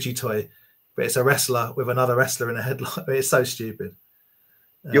squidgy toy, but it's a wrestler with another wrestler in a headlock. It's so stupid.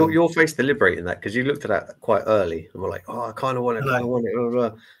 Your face deliberating that, because you looked at that quite early and were like, oh, I kind of want it, blah, blah,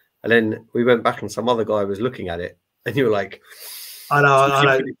 blah. And then we went back and some other guy was looking at it, and you were like, I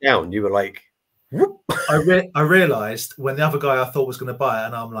know. Put it down. You were like, whoop. I realized when the other guy I thought was going to buy it,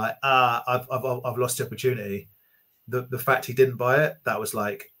 and I'm like, I've lost the opportunity. The fact he didn't buy it, that was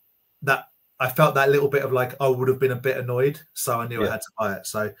like that. I felt that little bit of like I would have been a bit annoyed, so I knew I had to buy it.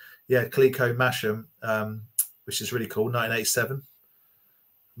 So yeah, Coleco Mash'em, which is really cool, 1987,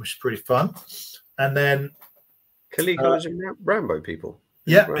 which is pretty fun. And then Coleco is Rambo people.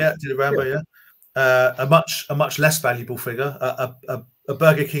 Yeah, did a Rambo, yeah. A much less valuable figure, a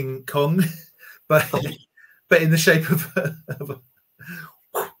Burger King Kong, but in the shape of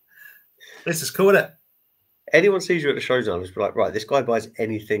this is cool, isn't it? Anyone sees you at the shows on, it's like, right, this guy buys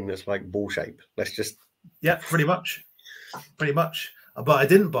anything that's like ball shape. Let's just pretty much. But I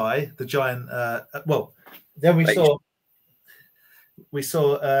didn't buy the giant. Well, then we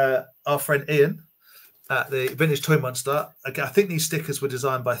saw our friend Ian at the Vintage Toy Monster. I think these stickers were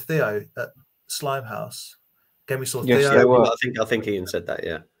designed by Theo at Slime House. Again, we saw Theo. I think Ian said that.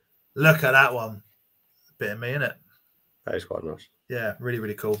 Yeah. Look at that one. Bit of me, innit? That is quite nice. Yeah, really,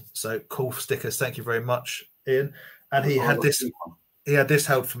 really cool. So cool stickers. Thank you very much, Ian. And he had this. He had this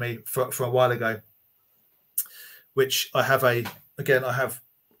held for me for a while ago, which I have I have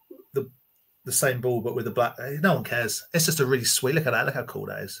the same ball but with the black. No one cares. It's just a really sweet. Look at that. Look how cool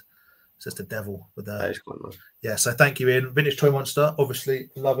that is. It's just a devil with that. That is quite nice. Yeah. So thank you, Ian. Vintage Toy Monster. Obviously,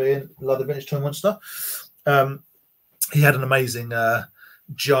 love Ian. Love the Vintage Toy Monster. He had an amazing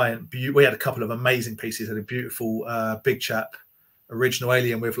giant. We had a couple of amazing pieces. Had a beautiful big chap, original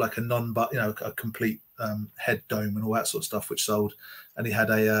alien with like a complete head dome and all that sort of stuff, which sold. And he had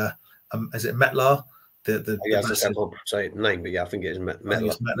is it Metlar? I don't say the name, but yeah, I think it is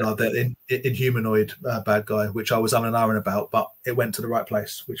Metlar. The Inhumanoid bad guy, which I was on and ahhing about, but it went to the right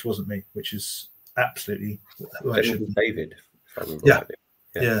place, which wasn't me, which is absolutely David. Yeah.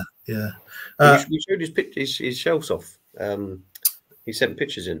 We showed his shelves off. He sent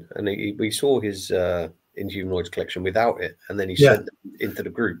pictures in, and we saw his Inhumanoids collection without it, and then he sent them into the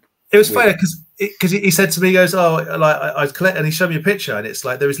group. It was funny because he said to me, he goes, "Oh, like I collect," and he showed me a picture, and it's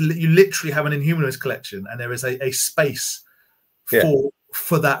like you literally have an Inhumanoids collection, and there is a space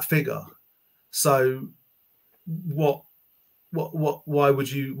for that figure. So, why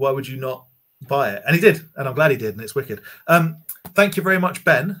would you not buy it? And he did, and I'm glad he did, and it's wicked. Thank you very much,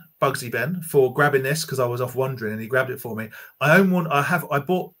 Bugsy Ben, for grabbing this because I was off wandering, and he grabbed it for me. I own one. I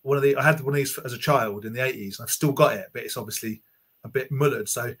bought one of the. I had one of these as a child in the 80s. I've still got it, but it's obviously a bit mullered.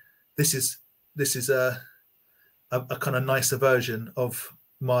 So this is a kind of nicer version of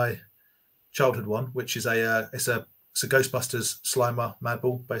my childhood one, which is it's a Ghostbusters Slimer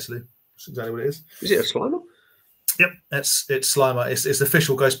Madball, basically. That's exactly what it is. Is it a Slimer? Yep, it's Slimer. It's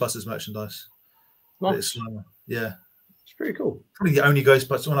official Ghostbusters merchandise. Nice. It's Slimer. Yeah. Pretty cool. Probably the only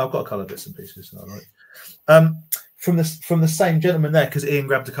Ghostbusters one. I've got a couple of bits and pieces. All right. from the same gentleman there, because Ian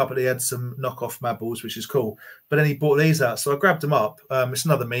grabbed a couple. He had some knockoff Mad Balls, which is cool. But then he bought these out, so I grabbed them up. It's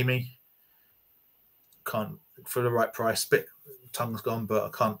another Mimi. Can't for the right price. Bit tongue's gone, but I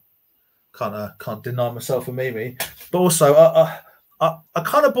can't deny myself a Mimi. But also, I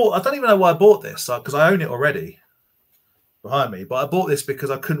kind of bought. I don't even know why I bought this because I own it already behind me. But I bought this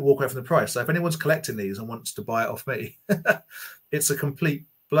because I couldn't walk away from the price. So if anyone's collecting these and wants to buy it off me, it's a complete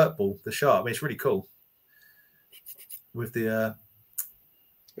blurt ball. The shark. I mean, it's really cool with the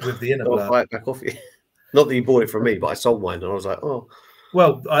inner blur. I'll buy it back off you. Not that you bought it from me, but I sold mine, and I was like, oh.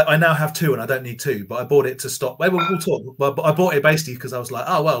 Well, I now have two, and I don't need two. But I bought it to stop. We'll talk. But I bought it basically because I was like,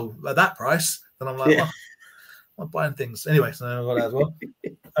 oh well, at that price. Then I'm like, well, I'm buying things anyway. So I got that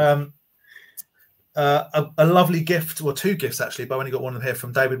as well. A lovely gift, or two gifts actually, but I only got one of them here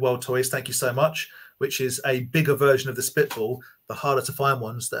from David World Toys. Thank you so much. Which is a bigger version of the Spitball, the harder to find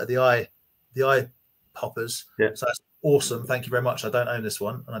ones that are the eye poppers. Yeah. So that's awesome. Thank you very much. I don't own this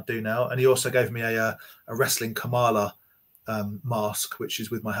one, and I do now. And he also gave me a wrestling Kamala mask, which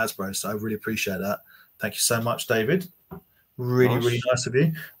is with my Hasbro. So I really appreciate that. Thank you so much, David. Really nice of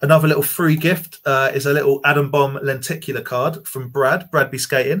you. Another little free gift is a little Adam Bomb lenticular card from Brad Be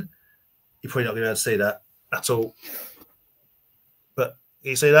Skating. You're probably not going to be able to see that at all, but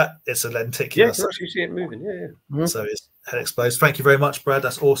you see that it's a lenticular. Yeah, you actually see it moving. Yeah. So his head explodes. Thank you very much, Brad.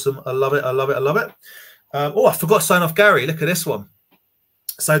 That's awesome. I love it. I love it. Oh, I forgot to sign off Gary. Look at this one.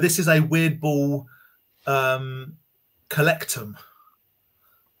 So this is a Weird Ball collectum.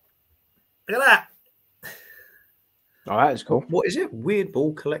 Look at that. Oh, that is cool. What is it? Weird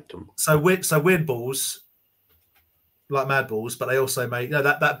Ball collectum. So Weird Balls, like Mad Balls, but they also made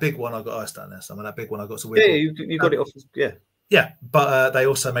that big one I got ice down there. Some of that big one I got to Weird Ball. You got it off. Yeah, but they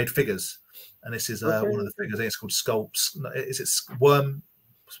also made figures, and this is one of the figures. I think it's called Skull. Is it Worm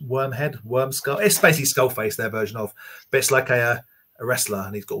Head, Worm Skull? It's basically Skull Face, their version of, but it's like a wrestler,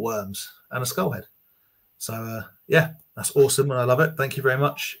 and he's got worms and a skull head. So yeah, that's awesome, and I love it. Thank you very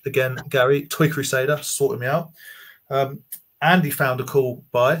much again, Gary, Toy Crusader, sorting me out. Andy found a cool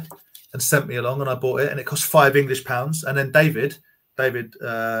buy and sent me along, and I bought it, and it cost £5 English. And then David,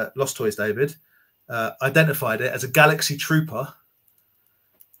 Lost Toys David, identified it as a Galaxy Trooper.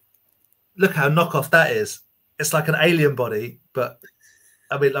 Look how knockoff that is. It's like an alien body, but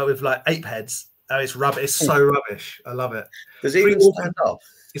I mean, like with like ape heads. Oh, it's rubbish. It's so rubbish. I love it. Does it even stand up?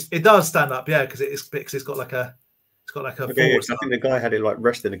 It does stand up, yeah, because it's got like a Okay, I think the guy had it like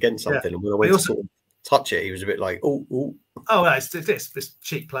resting against something, and when I went to sort of touch it, he was a bit like, oh. Oh, no, it's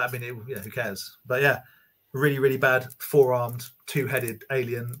cheap plat. I mean, who cares? But yeah, really bad four-armed, two-headed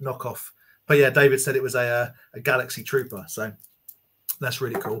alien knockoff. But yeah, David said it was a Galaxy Trooper, so that's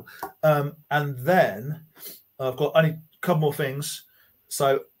really cool. And then I've got only a couple more things.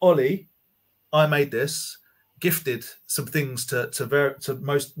 So Ollie, I made this, gifted some things to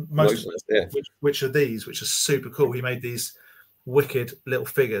most which are these, which are super cool. He made these wicked little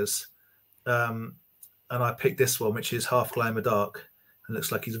figures. And I picked this one, which is half glow in the dark, and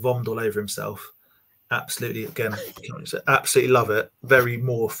looks like he's vommed all over himself. Absolutely, again, absolutely love it. Very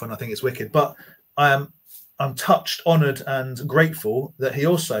morph, and I think it's wicked. But I'm touched, honoured, and grateful that he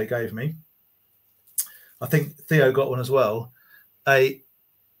also gave me. I think Theo got one as well. One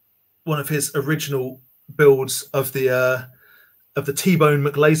of his original builds of the T-Bone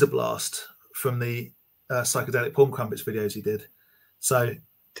McLaser Blast from the psychedelic Palm Crumpets videos he did. So.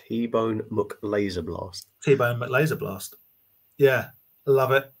 T-Bone McLaser Blast. T-Bone McLaser Blast. Yeah, I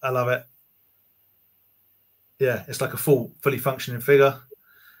love it. Yeah, it's like a fully functioning figure.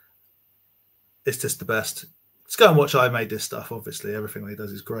 It's just the best. Let's go and watch I Made This stuff. Obviously, everything he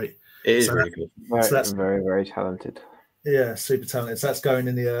does is great. It is really good. So that's very talented. Yeah, super talented. So that's going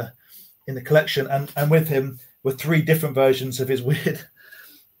in the collection, and with him were 3 different versions of this weird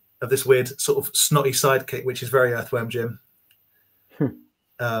sort of snotty sidekick, which is very Earthworm Jim.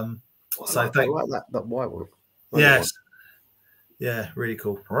 I like that white one. Yes. Yeah, really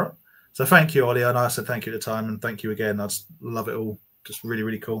cool. All right. So thank you, Ollie. And I said thank you at the time, and thank you again. I just love it all. Just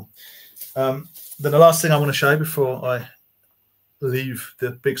really cool. Then the last thing I want to show before I leave the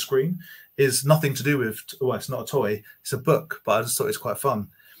big screen is nothing to do with, well, it's not a toy, it's a book, but I just thought it's quite fun.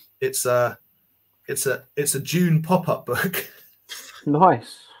 It's a June pop-up book.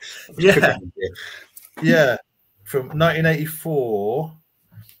 Nice. Yeah, from 1984.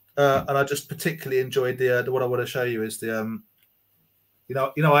 And I just particularly enjoyed the what I want to show you is the I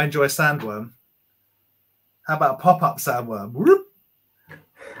enjoy sandworm. How about a pop-up sandworm? Whoop.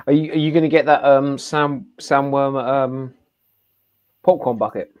 Are you going to get that sandworm popcorn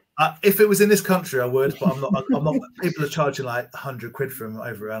bucket? If it was in this country, I would, but I'm not. People are charging like £100 for them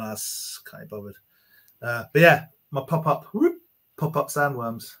over, and I can't be bothered. But yeah, my pop-up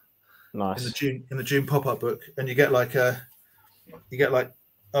sandworms Nice. in the June pop-up book, and you get like a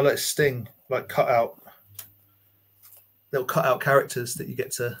sting, like little cut out characters that you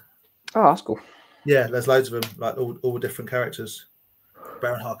get to. Oh, that's cool. Yeah, there's loads of them, like all the different characters.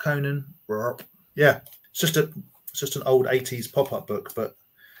 Baron Harkonnen. Yeah, it's just an old 80s pop-up book, but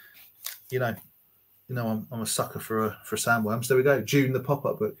you know, I'm a sucker for sandworms. There we go. June, the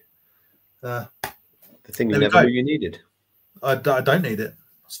pop-up book. The thing you never knew you needed. I don't need it.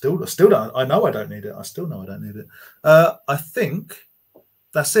 Still don't. I know I don't need it. I still know I don't need it. I think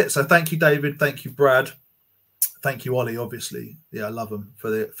that's it. So thank you, David. Thank you, Brad. Thank you, Ollie. Obviously, yeah, I love them for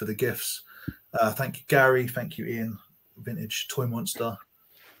the gifts. Thank you, Gary. Thank you, Ian. Vintage Toy Monster.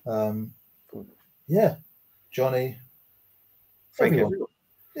 Yeah, Johnny. Thank you, everyone.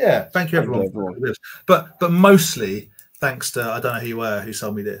 Yeah, thank you, everyone. But mostly thanks to, I don't know who you were who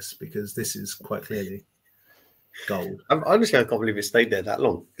sold me this, because this is quite clearly gold. Honestly, I can't believe it stayed there that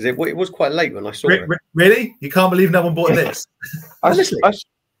long, because it was quite late when I saw it. Really? You can't believe no one bought this? Honestly,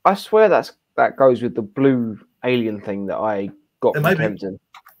 I swear that goes with the blue alien thing that I got from Kempton.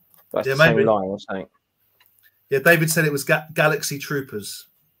 That's the same line I was saying. Yeah, David said it was Galaxy Troopers.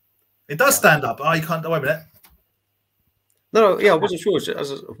 It does stand up. Oh, you can't. Wait a minute. No, yeah, I wasn't sure.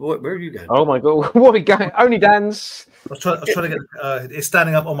 Where are you going? Oh my god, what are we going? Only Dan's. I was trying to get. It's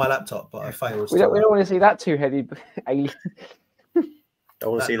standing up on my laptop, but I failed. We don't want to see that too heavy alien.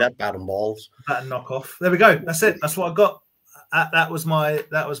 Don't want to see that bat and balls. Bat and knockoff. There we go. That's it. That's what I got. That was my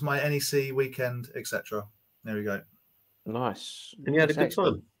NEC weekend, etc. There we go. Nice. And you had a good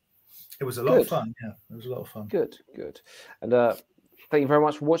time. It was a lot of fun. Yeah, it was a lot of fun. Good. And thank you very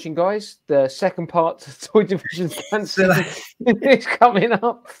much for watching, guys. The second part to Toy Division is coming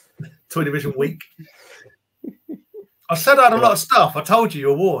up. Toy Division week. I said I had a lot of stuff. I told you,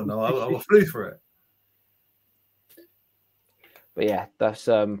 you're warned. I flew through it. But yeah, that's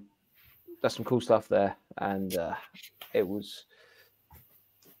some cool stuff there, and it was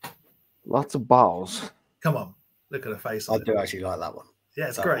lots of balls. Come on, look at the face. I do actually like that one. Yeah,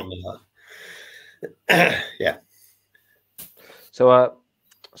 it's great. Yeah. So,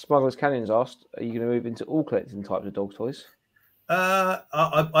 Smuggler's Cannon's asked, are you going to move into all collecting types of dog toys?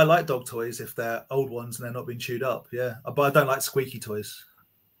 I like dog toys if they're old ones and they're not being chewed up. Yeah, but I don't like squeaky toys.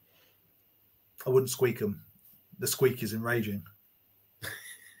 I wouldn't squeak them. The squeak is enraging.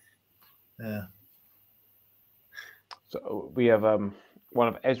 Yeah. So we have one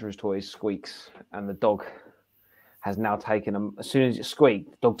of Ezra's toys squeaks, and the dog has now taken them. As soon as it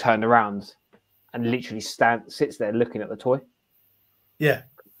squeaked, the dog turned around and literally sits there looking at the toy. Yeah.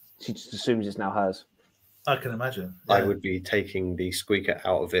 She just assumes it's now hers. I can imagine. Yeah. I would be taking the squeaker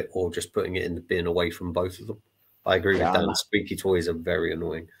out of it or just putting it in the bin away from both of them. I agree with Dan. Squeaky toys are very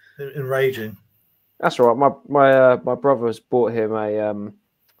annoying. Enraging. That's all right. My brother has bought him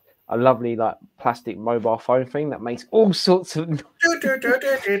a lovely like plastic mobile phone thing that makes all sorts of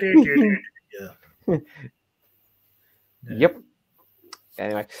Yeah. Yep.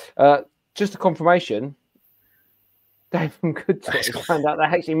 Anyway, just a confirmation. Dave from Good Toys found out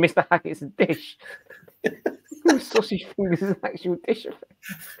that actually Mr. Hackett's a dish. Sausage fingers is an actual dish.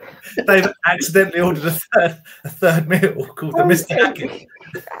 Dave accidentally ordered a third meal called the Mr. Hackett.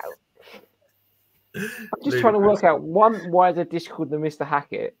 I'm just trying to work out why is a dish called the Mr.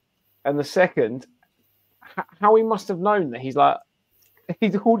 Hackett, and the second, how he must have known that he's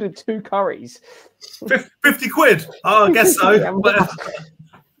ordered 2 curries. 50 quid. Oh, I guess so.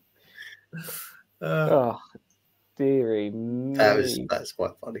 Oh, dearie me. That's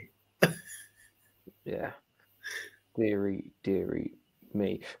quite funny. Yeah. Dearie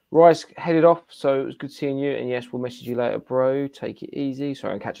me. Rice headed off, so it was good seeing you. And yes, we'll message you later, bro. Take it easy.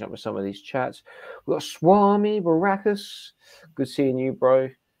 Sorry, I'm catching up with some of these chats. We've got Swami Baracus. Good seeing you, bro.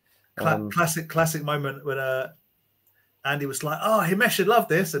 Classic moment when Andy was like, "Oh, Himesh should love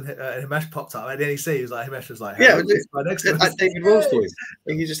this," and Himesh popped up, and then he was like, Himesh was like, "Yeah, next to David Roll's toys."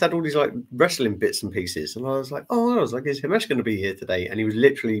 And he just had all these like wrestling bits and pieces, and I was like, "Is Himesh going to be here today?" And he was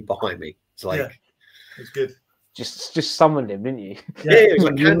literally behind me. It's like, it's good. Just summoned him, didn't you? Yeah, it was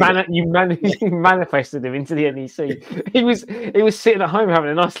like you manifested him into the NEC. He was sitting at home having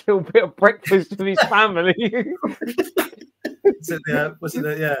a nice little bit of breakfast with his family.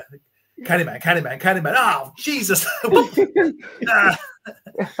 Candyman. Oh, Jesus.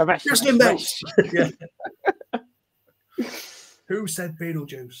 Who said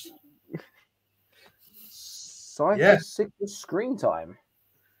Beetlejuice? Cypher Sigma screen time.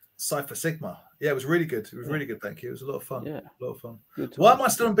 Cypher Sigma. Yeah, it was really good. It was really good. Thank you. It was a lot of fun. Yeah. A lot of fun. Why am I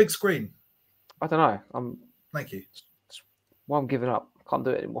still on big screen? I don't know. Thank you. Why I'm giving up. Can't do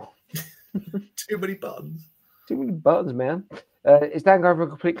it anymore. Too many buttons. Too many buttons, man. Is Dan going for a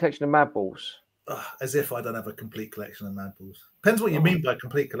complete collection of Mad Balls? As if I don't have a complete collection of Mad Balls. Depends what you mean by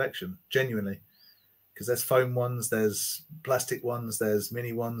complete collection, genuinely. Because there's foam ones, there's plastic ones, there's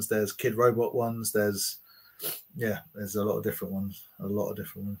mini ones, there's kid robot ones, there's a lot of different ones.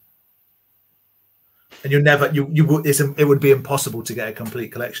 And you're never it would be impossible to get a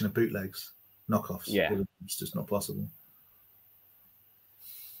complete collection of bootlegs, knockoffs. Yeah, it's just not possible.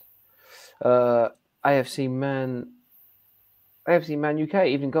 AFC Man UK.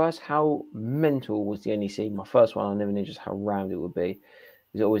 Even guys, how mental was the NEC? My first one, I never knew just how round it would be.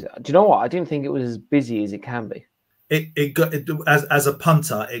 Is it always? Do you know what? I didn't think it was as busy as it can be. It got as a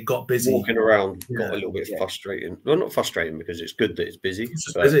punter, it got busy. Walking around got a little bit frustrating. Well, not frustrating because it's good that it's busy. It's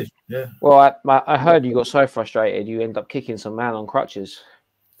just busy. Yeah. Well, I heard you got so frustrated you end up kicking some man on crutches.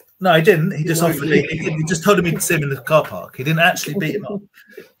 No, he didn't. He just offered. He just told him he'd see him in the car park. He didn't actually beat him up.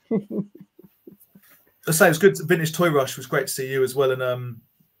 I say it was good. Vintage Toy Rush was great to see you as well, and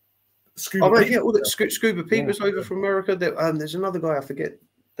Scuba. Oh, right, yeah, all the Scuba Pete was over from America. There's another guy, I forget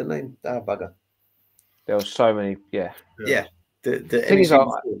the name. Bugger. There were so many, yeah. The thing is,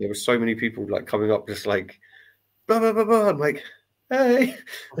 there were so many people like coming up, just like blah blah blah blah. I'm like, hey,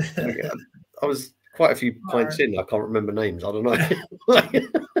 I was quite a few pints in. I can't remember names. I don't know.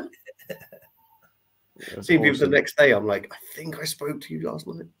 Seeing people the next day, I'm like, I think I spoke to you last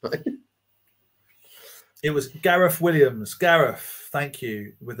night. It was Gareth Williams. Gareth, thank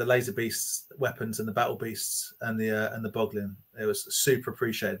you, with the Laser Beasts weapons and the Battle Beasts and the Boglin. It was super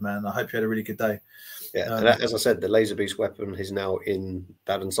appreciated, man. I hope you had a really good day. Yeah, and as I said, the Laser Beast weapon is now in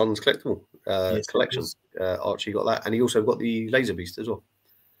Dad and Son's collectible collection. Archie got that, and he also got the Laser Beast as well.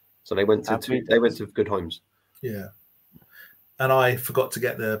 So they went to good homes. Yeah, and I forgot to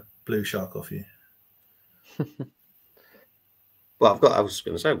get the blue shark off you. Well, I was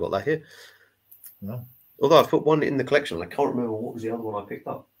going to say I've got that here. Well. Although I've put one in the collection, I can't remember what was the other one I picked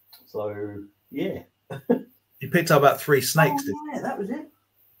up. So, yeah. You picked up about 3 snakes, did you? Yeah, that was it.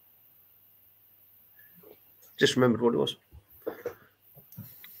 Just remembered what it was.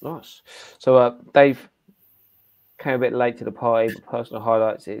 Nice. So, Dave came a bit late to the party, but personal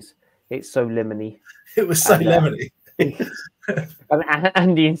highlights is it's so lemony. It was so lemony. And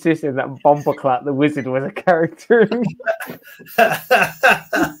Andy insisted that Bumperclat the Wizard was a character.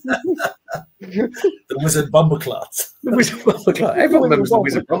 The Wizard Bumperclat. The Wizard Bumperclat. Everyone remembers the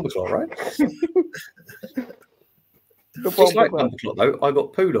Wizard Bumperclat, right? It's like Bumperclat, though. I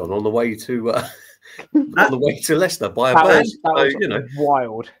got pooed on the way to Leicester by a bird. So, you know,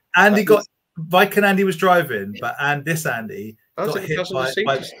 wild. Andy got Mike and Andy was driving, but this Andy got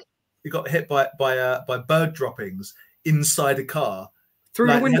hit by bird droppings inside a car through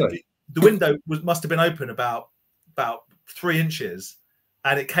the window. The window must have been open about 3 inches,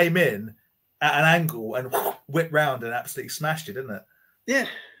 and it came in at an angle and whipped round and absolutely smashed it, didn't it? Yeah,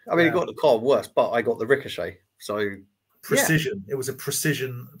 I mean, it got the car worse, but I got the ricochet. So precision. Yeah. It was a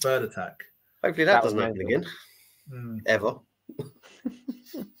precision bird attack. Hopefully that doesn't happen again, ever.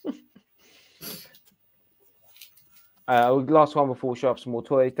 Last one before we show up some more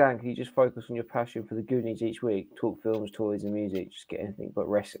toys. Dan, can you just focus on your passion for the Goonies each week? Talk films, toys, and music. Just get anything but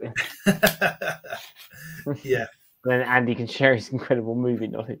wrestling. Yeah. And then Andy can share his incredible movie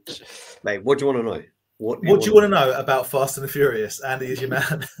knowledge. Mate, what do you want to know? What do you want to know about Fast and the Furious? Andy is your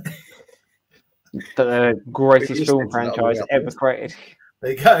man. The greatest film franchise ever created.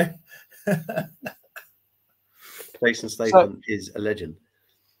 There you go. Jason Statham is a legend.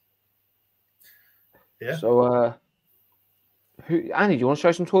 Yeah. So, Andy, do you want to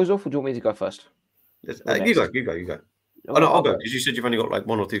show some toys off, or do you want me to go first? You go. Oh, no, I'll go, because you said you've only got like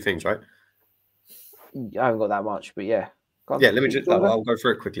 1 or 2 things, right? I haven't got that much, but yeah. Yeah, let me just. I'll go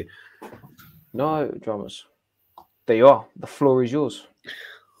through it quickly. No dramas. There you are. The floor is yours.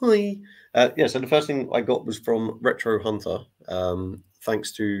 Hi. So the first thing I got was from Retro Hunter.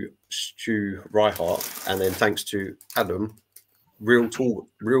 Thanks to Stu Reihart, and then thanks to Adam, Real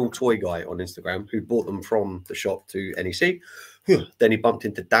Toy Guy on Instagram, who bought them from the shop to NEC. Then he bumped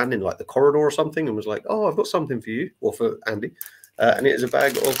into Dan in like the corridor or something and was like, "Oh, I've got something for you," or for Andy, and it is a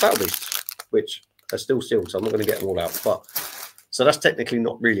bag of Battle Beasts, which are still sealed, so I'm not going to get them all out. But so that's technically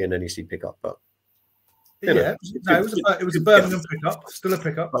not really an NEC pickup, but it was a Birmingham pickup, still a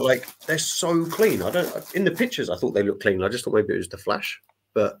pickup. But like, they're so clean. In the pictures I thought they looked clean. I just thought maybe it was the flash,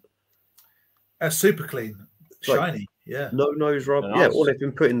 but super clean, shiny. Yeah, no nose rub. Nice. Yeah, or they've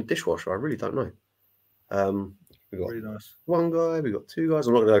been put in the dishwasher. I really don't know. We got really nice. 1 guy, we got 2 guys.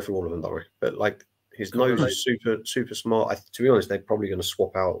 I'm not going to go through all of them, don't worry. But like, his nose is super smart. To be honest, they're probably going to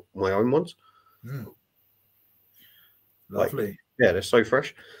swap out my own ones. Lovely. Like, yeah, they're so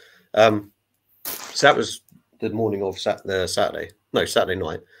fresh. So that was the morning of Saturday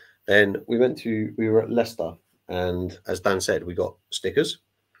night. Then we were at Leicester, and as Dan said, we got stickers.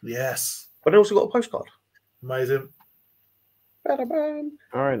 Yes. But I also got a postcard. Amazing. Ba-da-bam.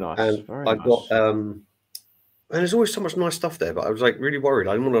 Very nice. And Very I nice. got and there's always so much nice stuff there, but I was like really worried.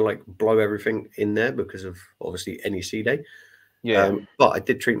 I didn't want to like blow everything in there because of obviously NEC Day. Yeah. But I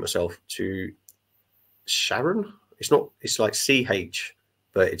did treat myself to Sharon. It's like CH,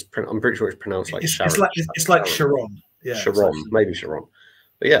 but I'm pretty sure it's pronounced like Sharon. It's like Sharon. Yeah. Sharon, maybe Sharon.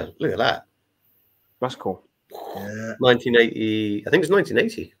 But yeah, look at that. That's cool. Yeah. 1980, I think it's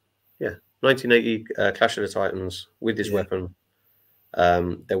 1980. Yeah, 1980 Clash of the Titans with this weapon.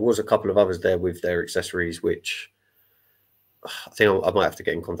 There was a couple of others there with their accessories, which I think I might have to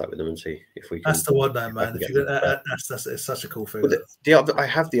get in contact with them and see if we can. That's the one, though, man. It's such a cool thing. I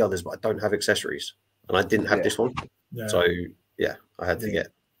have the others, but I don't have accessories, and I didn't have this one. Yeah. So yeah, I had to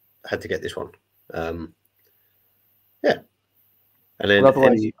get this one. Yeah, and then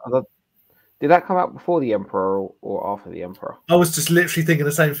did that come out before the Emperor or after the Emperor? I was just literally thinking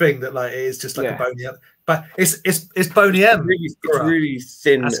the same thing, that like it is just like a Boney M, but it's Boney M. It's really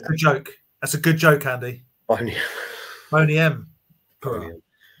thin. That's a good joke. That's a good joke, Andy. Boney M.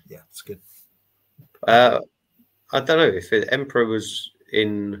 Yeah, it's good. I don't know if the Emperor was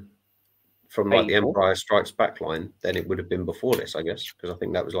in from like the Empire Strikes Back line, then it would have been before this, I guess, because I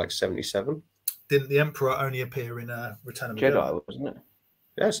think that was like 77. Didn't the Emperor only appear in Return of the Jedi, wasn't it?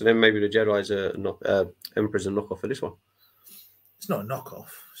 Yeah, so then maybe the Jedi's Emperor's a knockoff of this one. It's not a knockoff.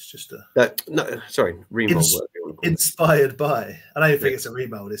 It's just a remold. Inspired by. I don't even think it's a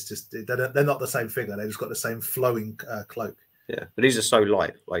remold. It's just they're not the same figure. They just got the same flowing cloak. Yeah, but these are so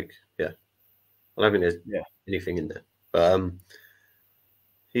light. Like, I don't think there's anything in there. But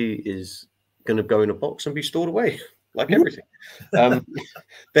he is going to go in a box and be stored away, like everything. Then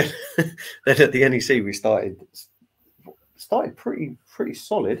at the NEC we started pretty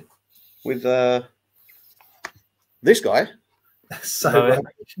solid with this guy.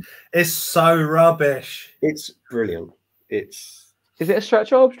 It's so rubbish. It's brilliant. Is it a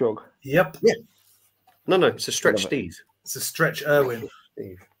Stretch Armstrong? Yep. Yeah. No, it's a Stretch Steve. It's a Stretch Irwin.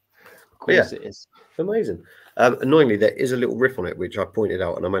 Steve. It is. It's amazing. Annoyingly, there is a little riff on it, which I pointed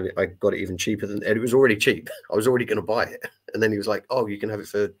out, and I got it even cheaper than it was already cheap. I was already going to buy it, and then he was like, "Oh, you can have it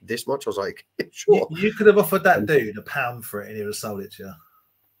for this much." I was like, "Sure." You could have offered that dude £1 for it, and he would have sold it to you.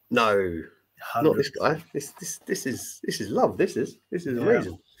 No, 100%. Not this guy. This is love. This is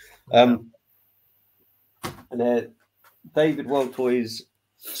amazing. And then David World Toys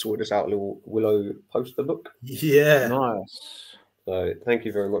sorted us out a little Willow poster book. Yeah, nice. So thank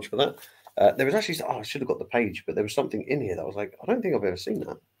you very much for that. There was actually I should have got the page, but there was something in here that I was like, I don't think I've ever seen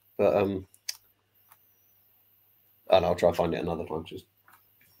that. But and I'll try to find it another time. Just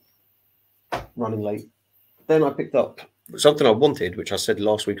running late. Then I picked up something I wanted, which I said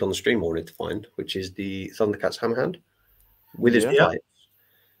last week on the stream I wanted to find, which is the Thundercats Hammerhand with his pipes.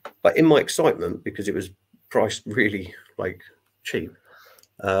 But in my excitement, because it was priced really like cheap,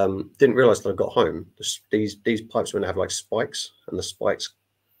 didn't realize that I got home. These pipes are going to have like spikes, and the spikes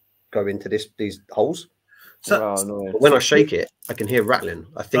go into these holes. So but when I shake it, I can hear rattling.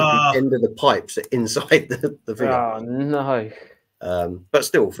 I think the end of the pipes are inside the figure. Oh no! But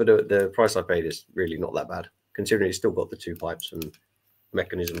still, for the price I paid, it's really not that bad, considering it's still got the 2 pipes and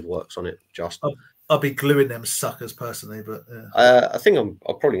mechanism works on it. I'll be gluing them suckers personally, but I think I'm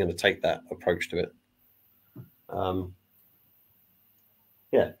probably going to take that approach to it.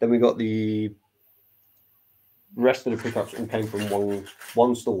 Then we got the rest of the pickups all came from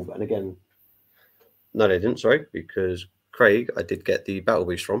one stall, and again, no, they didn't. Sorry, because Craig, I did get the Battle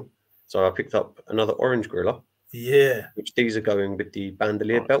Beast from, so I picked up another orange gorilla. Yeah, which these are going with the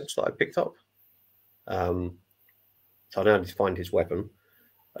bandolier belts that I picked up. So I now need to find his weapon.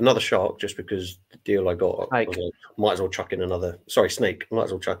 Another shark, just because the deal I got, I was like, might as well chuck in another. Sorry, snake. Might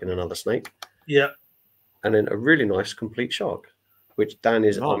as well chuck in another snake. Yeah, and then a really nice complete shark, which Dan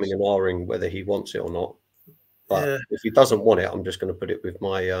is umming and ahhing whether he wants it or not. But if he doesn't want it, I'm just going to put it with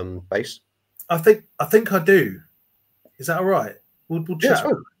my base. I think I do. Is that all right? We'll chat. It's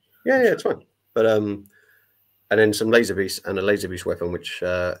fine. Yeah, it's fine. But and then some laser beasts and a laser beast weapon, which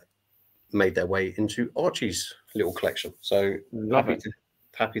made their way into Archie's little collection. So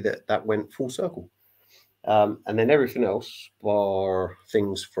happy that went full circle. And then everything else, bar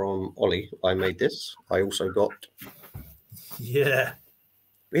things from Ollie. I made this. I also got. Yeah.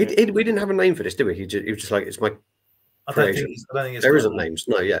 We didn't have a name for this, did we? He was just like, it's my creation. I don't think it's there isn't names.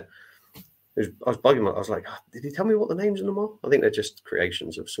 No, I was bugging him. I was like, did he tell me what the names in them are? I think they're just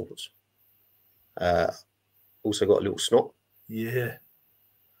creations of sorts. Also got a little snot. Yeah.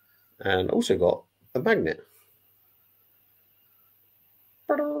 And also got a magnet.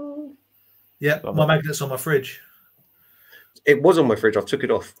 Yeah, my magnet's on my fridge. It was on my fridge. I took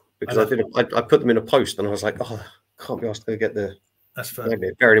it off because I put them in a post, and I was like, oh, I can't be asked to get the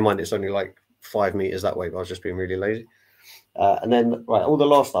magnet. Bearing in mind it's only like 5 meters that way, but I was just being really lazy. And then all the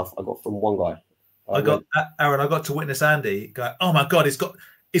last stuff I got from one guy. Aaron, I got to witness Andy go, oh my god, he's got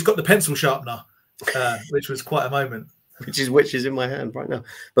the pencil sharpener, which was quite a moment. Which is in my hand right now.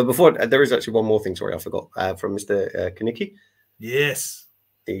 But before, there is actually one more thing. Sorry, I forgot. From Mr. Kaniki. Yes.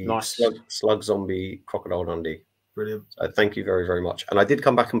 The slug zombie crocodile Dundee. Brilliant. So thank you very, very much. And I did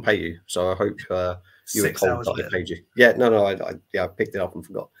come back and pay you, so I hope you were told that I paid you. Yeah, no, I picked it up and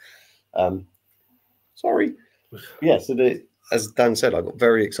forgot. Sorry. Yeah. So as Dan said, I got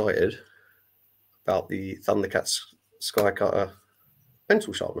very excited about the Thundercats Skycutter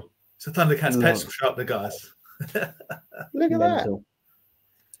pencil sharpener. So Thundercats pencil sharpener, guys. Look at that.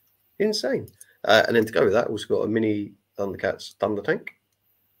 Insane. And then to go with that, we've got a mini Thundercats Thunder Tank,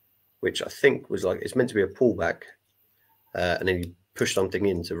 which I think was like, it's meant to be a pullback, and then you push something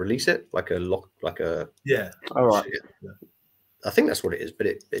in to release it, like a lock, like a... Yeah. All right. Yeah. I think that's what it is, but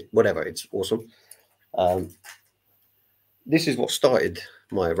it whatever, it's awesome. This is what started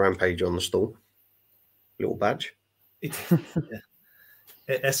my rampage on the stall. Little badge. It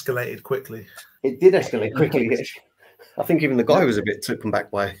escalated quickly. It did escalate quickly. I think even the guy was a bit taken back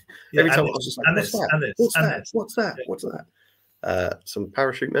by every time I was just like, what's that? Some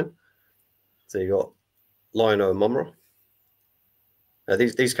parachute men. So you got Lion-O and Mumra.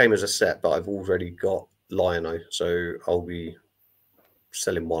 These came as a set, but I've already got Lion-O, so I'll be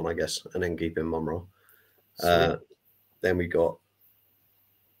selling one, I guess, and then keeping Mumra. Then we got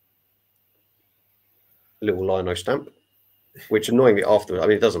a little Lion-O stamp, which annoyingly afterwards, I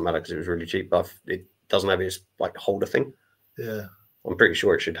mean, it doesn't matter because it was really cheap, but it doesn't have its like holder thing. Yeah. I'm pretty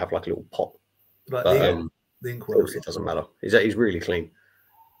sure it should have like a little pot. Like but, the inkwell. It doesn't matter. He's really clean.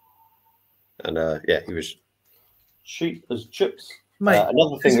 And yeah, he was cheap as chips. Mate,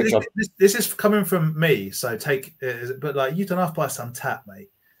 another thing this is coming from me, so take it, but like you don't have to buy some tap, mate.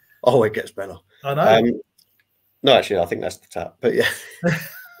 Oh, it gets better. I know. No, actually, I think that's the tap. But yeah,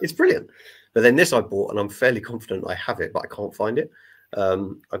 it's brilliant. But then this I bought, and I'm fairly confident I have it, but I can't find it.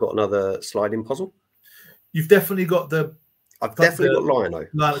 I got another sliding puzzle. You've definitely got the. I've definitely got Lion-O.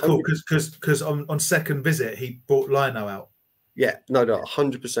 Cool, because on second visit he brought Lion-O out. Yeah, no,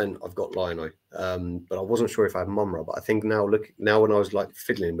 100%. I've got Lion-O, but I wasn't sure if I had Mumra. But I think now when I was like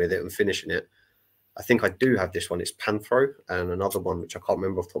fiddling with it and finishing it, I think I do have this one. It's Panthro and another one which I can't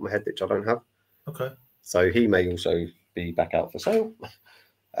remember off the top of my head, which I don't have. Okay. So he may also be back out for sale.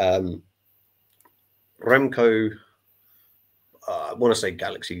 Remco, I want to say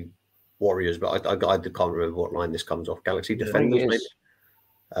Galaxy Warriors, but I can't remember what line this comes off. Galaxy Defenders,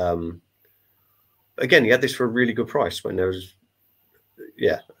 maybe. Again, he had this for a really good price when there was,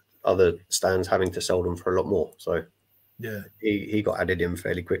 other stands having to sell them for a lot more. So yeah, he got added in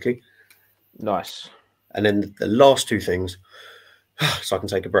fairly quickly. Nice. And then the last two things, so I can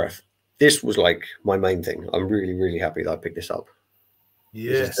take a breath. This was like my main thing. I'm really, really happy that I picked this up.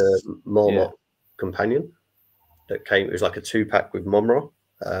 Yes. This is the Marmot Companion that came. It was like a 2-pack with Mumra.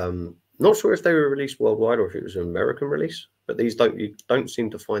 Not sure if they were released worldwide or if it was an American release, but you don't seem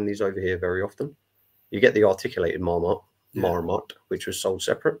to find these over here very often. You get the articulated Marmot, which was sold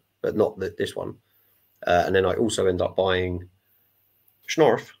separate, but not this one. And then I also end up buying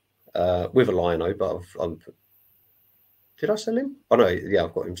Schnorf with a Lion-O, but did I sell him? Oh no, yeah,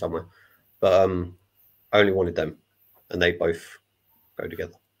 I've got him somewhere. But I only wanted them, and they both go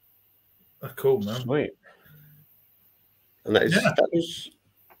together. Oh, cool, man. Sweet. And that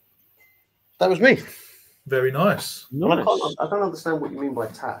was me. Very nice. Nice. I don't understand what you mean by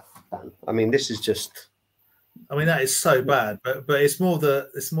tap, Dan. I mean, this is just. I mean, that is so bad, but it's more the.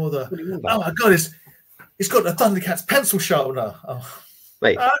 What do you mean by oh my god! It's got the Thundercats pencil sharpener. Oh.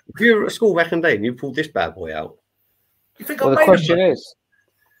 Mate, if you were at school back in the day and you pulled this bad boy out, you think the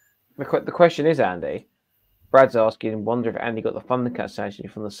question is, Andy. Brad's asking, wonder if Andy got the Thundercats station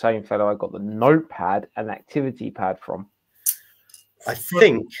from the same fellow I got the notepad and activity pad from. I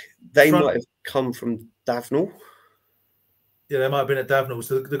think they might have come from Davnall. Yeah, they might have been at Davnall.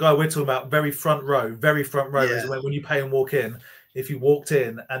 So the guy we're talking about, very front row is when you pay and walk in. If you walked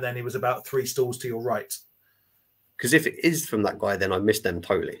in, and then he was about 3 stalls to your right. Because if it is from that guy, then I missed them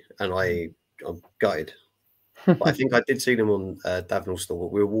totally, and I'm gutted. But I think I did see them on Davnall store.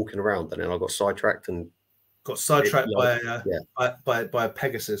 We were walking around, and then I got sidetracked by a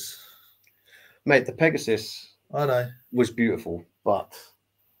Pegasus. Mate, the Pegasus, I know, was beautiful, but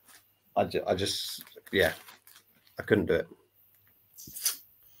I just I couldn't do it.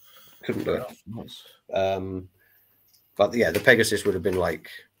 Couldn't do it. But yeah, the Pegasus would have been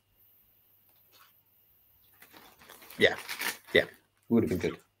like Yeah, would have been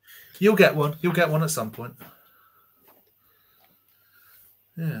good. You'll get one. You'll get one at some point.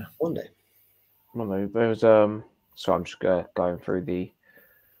 Yeah, One day. Well, no, there's so I'm just going through the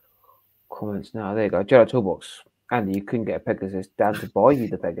comments now. There you go. Jello Toolbox. Andy, you couldn't get a Pegasus. Dan to buy you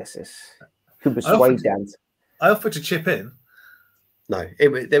the Pegasus. Could persuade Dan. I offered to chip in. No,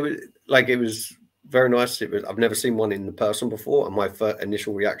 it was very nice. I've never seen one in the person before, and my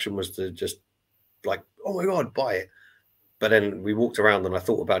initial reaction was to just like, oh my god, buy it. But then we walked around and I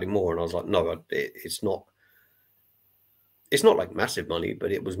thought about it more, and I was like, no, it's not. It's not like massive money,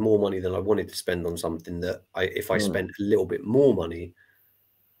 but it was more money than I wanted to spend on something that if I spent a little bit more money,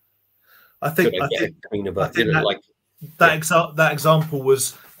 I think that example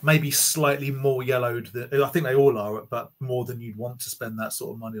was maybe slightly more yellowed than I think they all are, but more than you'd want to spend that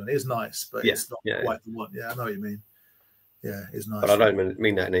sort of money on. It is nice, but it's not quite the one. Yeah, I know what you mean. Yeah, it's nice. But I don't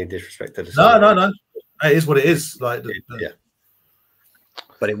mean that in any disrespect to the no. It is what it is. Like yeah.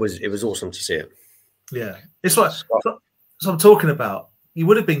 But it was awesome to see it. Yeah, it's like so I'm talking about. You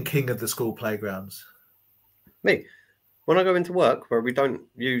would have been king of the school playgrounds. Me, when I go into work where we don't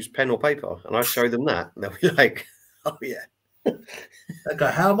use pen or paper, and I show them that, they'll be like, "Oh yeah." They go,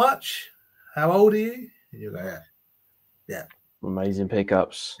 "How much? How old are you?" And you go, "Yeah." Amazing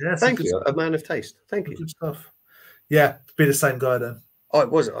pickups. Yeah, thank you, a man of taste. Thank you. Good stuff. Yeah, be the same guy then. Oh, it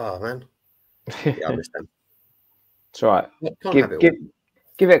was. Oh man. Yeah, I miss them. It's all right.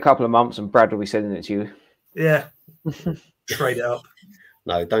 Give it a couple of months, and Brad will be sending it to you. Yeah. Trade it up.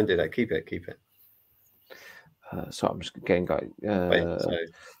 No, don't do that. Keep it. So I'm just getting going.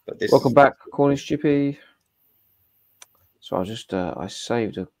 But welcome back, Cornish Chippy. So I'll just I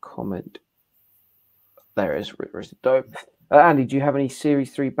saved a comment. There it is. Where's the dope? Andy, do you have any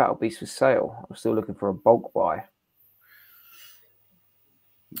Series 3 Battle Beasts for sale? I'm still looking for a bulk buy.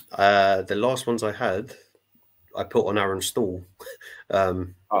 The last ones I had, I put on Aaron's stall. Oh,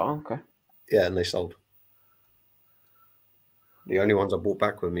 okay. Yeah, and they sold. The only ones I bought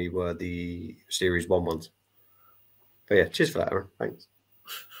back with me were the Series 1 ones. But yeah, cheers for that, Aaron. Thanks.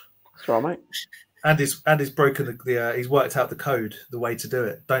 That's right, mate. Andy's broken he's worked out the code, the way to do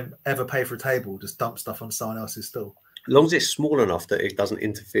it. Don't ever pay for a table, just dump stuff on someone else's stall. As long as it's small enough that it doesn't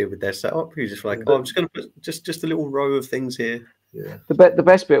interfere with their setup, you're just like, oh, I'm just going to put just a little row of things here. Yeah. The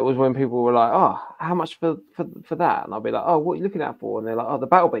best bit was when people were like, "Oh, how much for that?" And I'll be like, "Oh, what are you looking at for?" And they're like, "Oh, the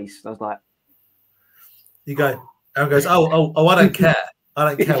Battle Beast." And I was like, "You go." Aaron goes, "Oh, I don't care.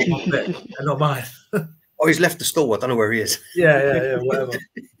 I don't care one bit. They're not mine." Oh, he's left the stall. I don't know where he is. Yeah, whatever.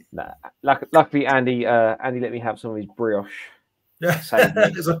 Nah, luckily, Andy let me have some of his brioche. Yeah,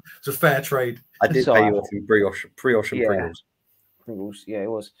 it's a fair trade. I did pay you off in brioche and Pringles. Pringles, yeah, it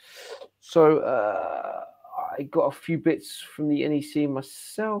was. So I got a few bits from the NEC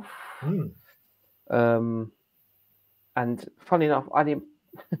myself. And funny enough, I didn't.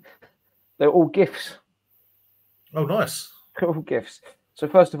 They're all gifts. Oh, nice. They're all gifts. So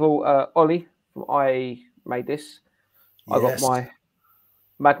first of all, Ollie from I made this. I got my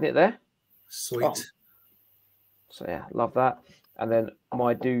magnet there. Sweet. Oh. So yeah, love that. And then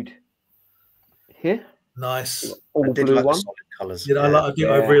my dude here. Nice. All blue like one. Colours. Yeah, I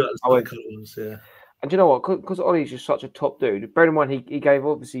really like the solid colour ones. Yeah. And do you know what? Because Ollie's just such a top dude. Bear in mind, he gave,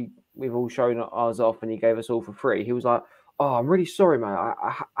 obviously, we've all shown ours off and he gave us all for free. He was like, "Oh, I'm really sorry, mate.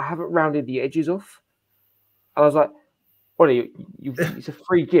 I haven't rounded the edges off." I was like, "Ollie, it's a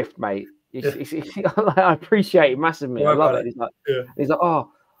free gift, mate. I appreciate it massively. I love it." He's like,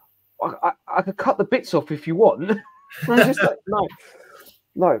 "Oh, I could cut the bits off if you want." And I was just like,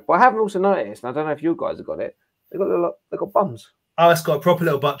 no. But I haven't also noticed, and I don't know if you guys have got it. They got bums. Oh, it's got a proper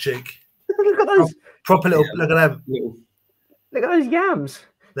little butt cheek. Look at those. Proper little. Look at them. Look at those yams.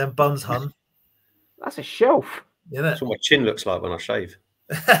 Them buns, hun. That's a shelf. Yeah, that's what my chin looks like when I shave.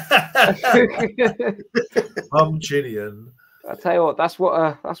 Chinian. I tell you what, that's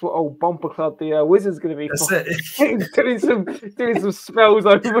what old Bumper Club, the wizard's going to be. That's it. doing some spells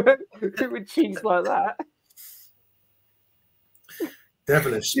over with cheeks like that.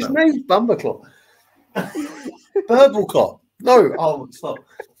 Devilish. His name's Bumper Club. Burble Clot. No, stop.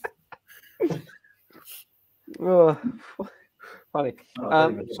 Oh, funny.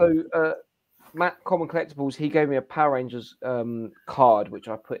 So Matt Common Collectibles, he gave me a Power Rangers card, which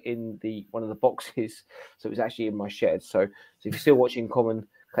I put in one of the boxes. So it was actually in my shed. So if you're still watching Common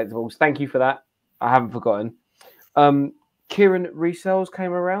Collectibles, thank you for that. I haven't forgotten. Kieran Resells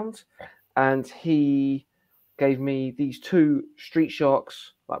came around and he gave me these 2 Street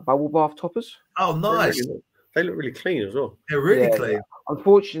Sharks like bubble bath toppers. Oh, nice. They look really clean as well. They're really clean. Yeah.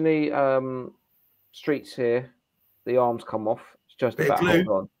 Unfortunately, Streets here, the arms come off. It's just bit about of glue.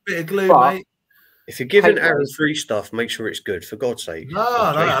 hold on. Bit of glue, but mate. If you're giving Paint Aaron wise- free stuff, make sure it's good, for God's sake. No,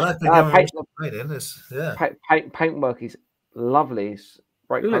 I don't think everyone paintwork is lovely. It's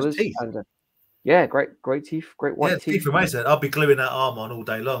bright Look at colours his teeth. and yeah, great teeth, great white teeth. Amazing. I'll be gluing that arm on all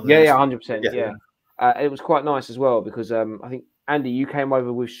day long. Yeah, 100%. Yeah. Yeah, it was quite nice as well because I think Andy, you came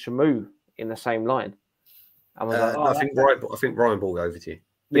over with Shamu in the same line. I was like, I think Ryan brought it over to you.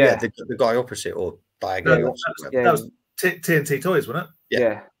 But yeah, the guy opposite or diagonal. That was TNT Toys, wasn't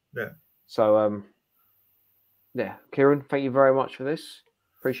it? Yeah. So yeah, Kieran, thank you very much for this.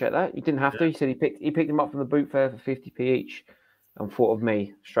 Appreciate that. You didn't have to. He said he picked them up from the boot fair for 50p each, and thought of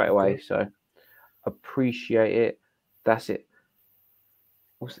me straight away. So appreciate it. That's it.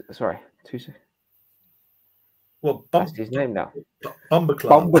 Sorry, 2 seconds. What? That's his name now.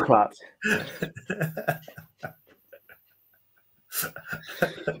 Bumberclat.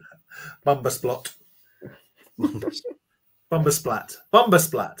 Bumbersplat. Bumbersplat.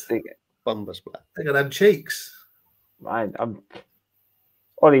 Bumbersplat. Bumbersplat. Look at them cheeks. I'm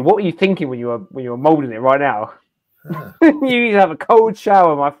Ollie, what were you thinking when you were molding it right now? Yeah. You need to have a cold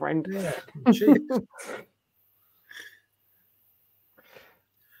shower, my friend. Yeah, cheeks.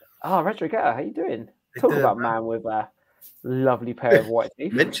 Retro Getter, how you doing? Talk about man with a lovely pair of white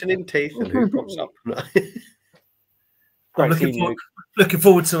teeth. Mentioning teeth and who pops up. I'm looking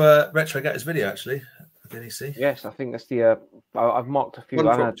forward to Retro Getter's video, actually. At NEC. Yes, I think that's the. I've marked a few.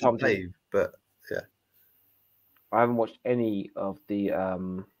 I haven't had time to, but yeah, I haven't watched any of the.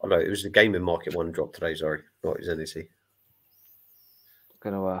 Oh no, it was the gaming market one dropped today. Sorry, not his NEC.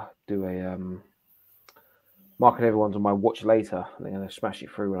 Gonna do a marking everyone's on my watch later. I'm gonna smash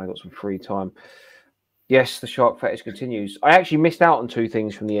it through when I got some free time. Yes, the shark fetish continues. I actually missed out on 2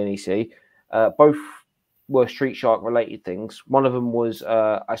 things from the NEC. Both were Street Shark related things. One of them was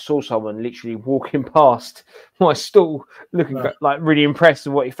I saw someone literally walking past my stall, looking like really impressed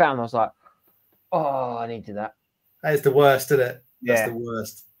with what he found. I was like, "Oh, I needed that." That is the worst, isn't it? Yeah. That's the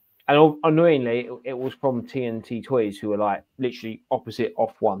worst. And annoyingly, it was from TNT Toys, who were like literally opposite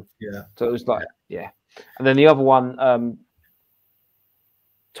off one. Yeah. So it was like, yeah. And then the other one,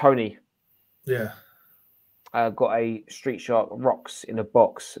 Tony. Yeah. Got a Street Shark rocks in a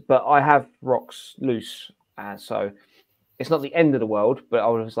box, but I have rocks loose, so it's not the end of the world. But I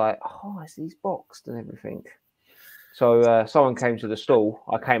was like, oh, I see he's boxed and everything. So someone came to the stall.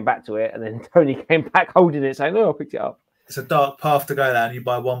 I came back to it, and then Tony came back holding it, saying, "Oh, I picked it up." It's a dark path to go down. You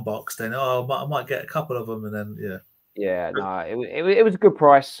buy one box, then I might get a couple of them, and then yeah, no, it was a good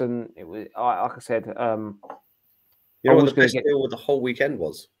price, and it was like I said. You know what the best deal of the whole weekend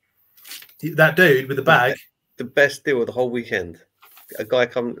was? That dude with the bag. The best deal of the whole weekend. A guy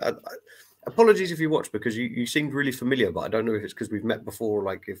come. Apologies if you watched, because you seemed really familiar, but I don't know if it's because we've met before.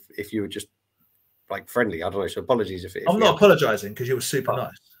 Like if you were just like friendly, I don't know. So apologies if I'm not apologizing, because you were super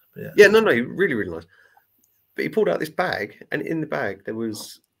nice. Yeah, no, really, really nice. But he pulled out this bag, and in the bag there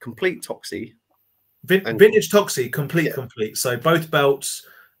was complete Toxie, vintage Toxie, complete. So both belts,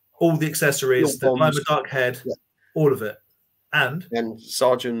 all the accessories, the Glow Dark head, all of it, and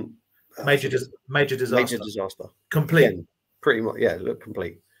Sergeant. Major disaster. Complete. Yeah, pretty much. Yeah, look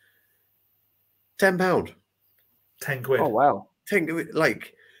complete. £10. 10 quid. Oh wow. 10.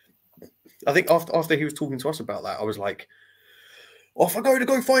 Like, I think after he was talking to us about that, I was like, off I go to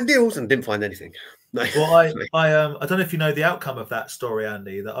go find deals, and didn't find anything. No. Well, I don't know if you know the outcome of that story,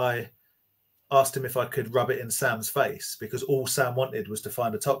 Andy. That I asked him if I could rub it in Sam's face, because all Sam wanted was to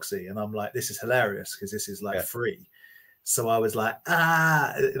find a Toxie, and I'm like, this is hilarious because this is like free. So I was like,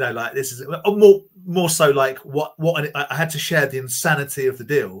 like this is more so like what I had to share the insanity of the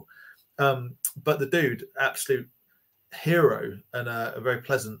deal. But the dude, absolute hero and a very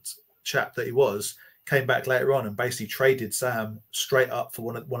pleasant chap that he was, came back later on and basically traded Sam straight up for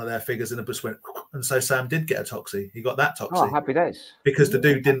one of their figures, and it just went. And so Sam did get a Toxie. He got that Toxie. Oh, happy days. Because the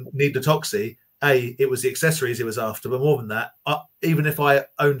dude didn't need the Toxie. It was the accessories he was after, but more than that, even if I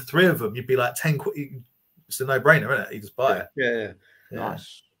owned 3 of them, you'd be like 10 quid. It's a no-brainer, isn't it? You just buy it. Yeah.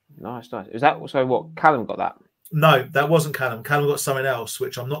 Nice. Is that so? What, Callum got that? No, that wasn't Callum. Callum got something else,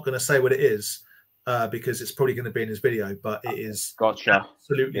 which I'm not going to say what it is, because it's probably going to be in his video. But it is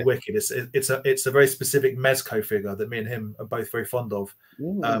absolutely wicked. It's a very specific Mezco figure that me and him are both very fond of,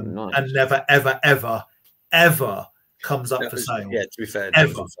 nice. and never ever comes up for sale. Yeah, to be fair,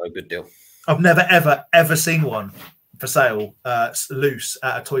 ever. A good deal. I've never ever seen one for sale loose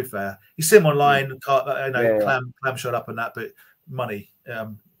at a toy fair. You see them online, clam shot up and that, but money,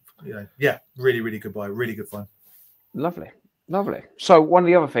 really good buy, really good fun. Lovely. So one of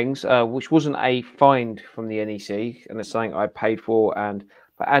the other things, which wasn't a find from the NEC, and it's something I paid for,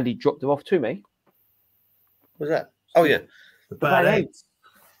 but Andy dropped them off to me. What's that? Oh yeah, the bad eggs.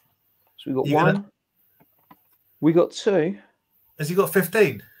 So we got one, We got 2. Has he got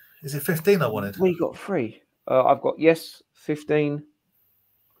 15? Is it 15 I wanted? We got 3. I've got 15,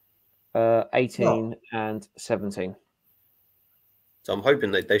 18, and 17. So I'm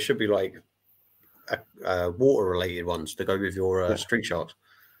hoping that they should be like water-related ones to go with your street sharks.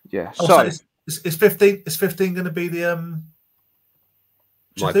 Yeah. Oh, so is 15? Is 15 going to be the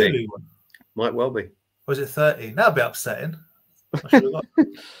Might Cthulhu be. one? Might well be. Or is it 13? That'd be upsetting. I should have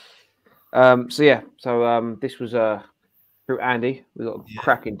got. So this was through Andy. We got a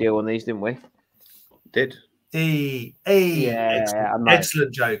cracking deal on these, didn't we? Did.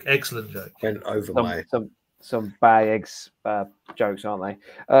 Excellent joke. Excellent joke. Went over some bag eggs jokes, aren't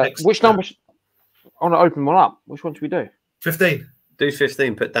they? Which number? I want to open one up. Which one should we do? 15. Do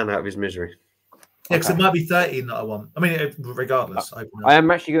 15. Put Dan out of his misery. Yeah, because it might be 13 that I want. I mean, regardless. I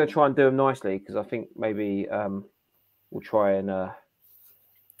am actually going to try and do them nicely because I think maybe we'll try and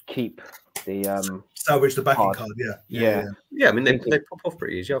keep the salvage the backing card. Yeah. I mean, they pop off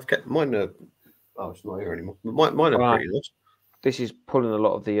pretty easy. I've kept mine. Oh, it's not here anymore. Mine are pretty nice. This is pulling a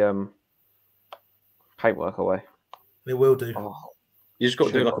lot of the paintwork away. It will do. Oh, you just got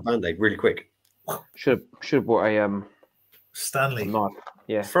to do like a band-aid really quick. Should have bought a Stanley knife.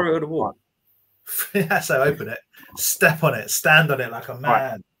 Yeah. Throw it at the wall. That's how open it. Step on it. Stand on it like a man.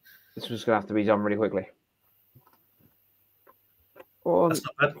 Right. This was going to have to be done really quickly. That's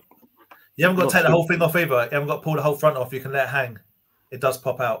not bad. You haven't got to take the whole thing off either. You haven't got to pull the whole front off. You can let it hang. It does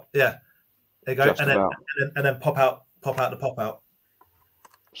pop out. Yeah. There you go. And then pop out the pop out.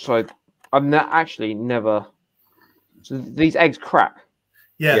 So I've actually never. So these eggs crack.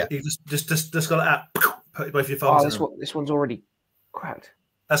 Yeah. You just got that. Put both your thumbs in. This one's already cracked.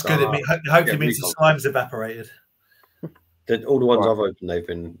 That's good. It hopefully means the slime's evaporated. All the ones I've opened, they've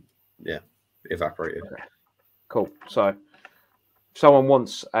been evaporated. Okay. Cool. So if someone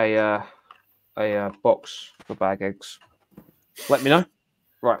wants a box for bag eggs, let me know.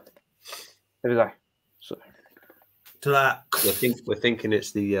 Right. There we go. So to that. We're thinking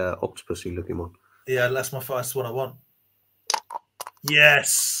it's the octopusy looking one. Yeah, that's my first one I want.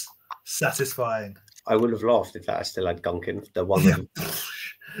 Yes. Satisfying. I would have laughed if that still had gunk in the one.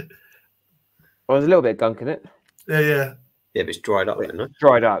 Well, there's a little bit of gunk in it. Yeah. Yeah, but it's dried up, isn't it?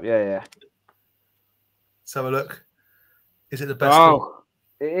 Dried up, yeah. Let's have a look. Is it the best? Oh,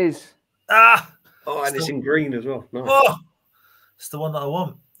 it is. Oh, and it's in green as well. Nice. Oh, it's the one that I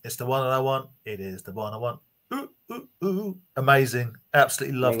want. It's the one that I want. It is the one I want. Ooh. Amazing.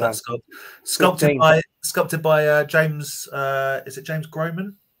 Absolutely love that sculpt. Sculpted by James. Is it James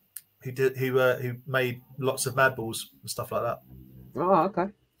Groman? Who made lots of Mad Balls and stuff like that. Oh, okay.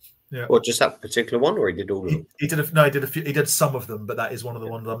 Yeah. Or just that particular one, or he did all of them? He did a few. He did some of them, but that is one of the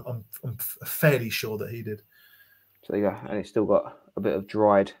ones I'm fairly sure that he did. So there you go, and it's still got a bit of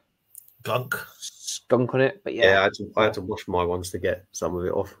dried skunk on it. But yeah, I had to wash my ones to get some of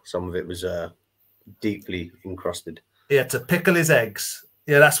it off. Some of it was deeply encrusted. He had to pickle his eggs.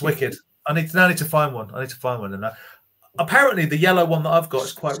 Yeah, that's wicked. I need to find one. And apparently the yellow one that I've got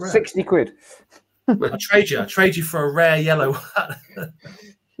is quite rare. 60 quid. I trade you for a rare yellow one.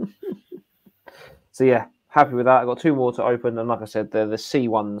 So yeah, happy with that. I got 2 more to open, and like I said, they're the C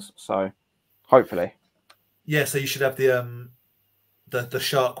ones. So hopefully, yeah. So you should have the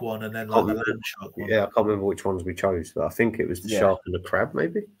shark one, and then like the land shark one. Yeah, I can't remember which ones we chose, but I think it was the shark and the crab,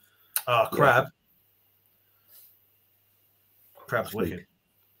 maybe. Crab. Crab's wicked.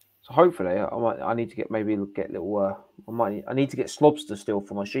 So hopefully, I need to get little. I need to get Slobster still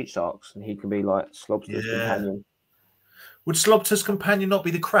for my sheet sharks, and he can be like Slobster's companion. Would Slobster's companion not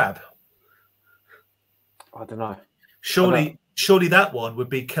be the crab? I don't know. Surely that one would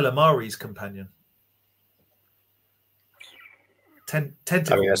be Calamari's companion.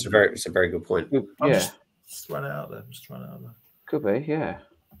 Tentacle. I mean, it's a very good point. Yeah. Just run it out there. Could be, yeah.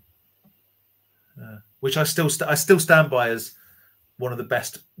 Which I still stand by as one of the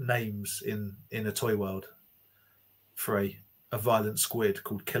best names in the toy world for a violent squid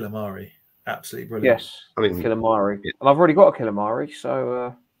called Calamari. Absolutely brilliant. Yes, I mean Calamari, and I've already got a Calamari,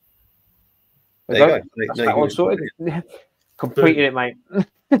 so there you go. That one sorted. Completed it, mate.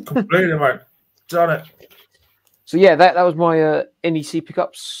 Completed it, mate. Done it. So yeah, that was my NEC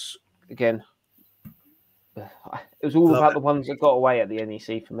pickups again. It was all about the ones that got away at the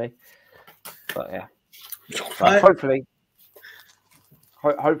NEC for me. But yeah,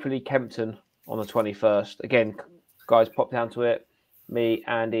 hopefully Kempton on the 21st. Again, guys, pop down to it. Me,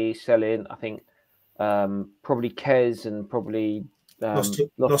 Andy, Selin, I think probably Kez and probably Lost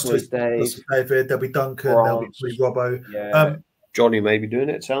Toys David. There'll be Duncan. There'll be Robbo. Yeah. Johnny may be doing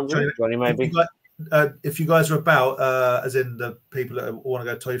it. Sounds like Johnny maybe. if you guys are about, as in the people that want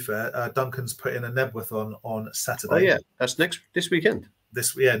to go Toy Fair, Duncan's put in a Nebwathon on Saturday. Oh yeah, that's this weekend.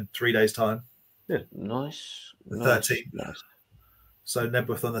 This weekend, 3 days time. Yeah, Nice. The Nice. 13th. Nice. So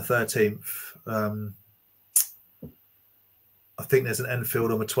Nebwathon the 13th. I think there's an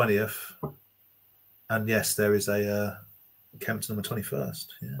Enfield on the 20th, and yes, there is a Kempton on the 21st.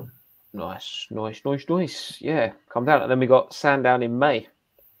 Yeah. Nice. Yeah, come down. And then we got Sandown in May.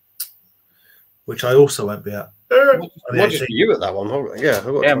 Which I also won't be at. Might just be you at that one. Yeah,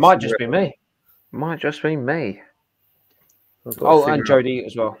 it might just be me. Might just be me. Oh, and Jodie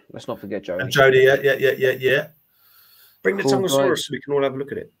as well. Let's not forget Jodie. And Jodie, yeah. Bring the Tongosaurus so we can all have a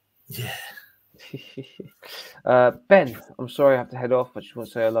look at it. Yeah. Ben, I'm sorry I have to head off. I just want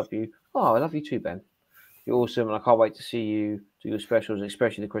to say I love you. Oh, I love you too, Ben. You're awesome, and I can't wait to see you do your specials,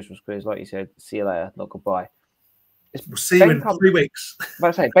 especially the Christmas quiz. Like you said, see you later, not goodbye. We'll see you in 3 weeks. But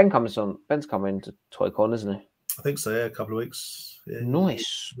I say Ben's coming to ToyCon, isn't he? I think so. Yeah, a couple of weeks. Yeah,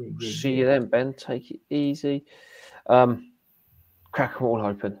 nice. See you then, Ben. Take it easy. Crack them all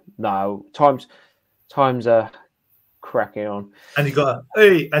open. No, times are cracking on. And you got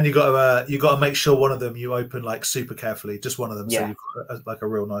to make sure one of them you open like super carefully, just one of them. Yeah. So you've got like a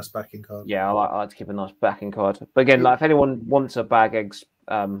real nice backing card. Yeah, I like to keep a nice backing card. But again, like if anyone wants a Bag Eggs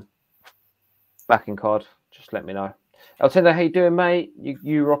backing card, just let me know. Altendo, how you doing, mate?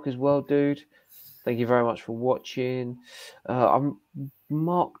 You rock as well, dude. Thank you very much for watching. I'm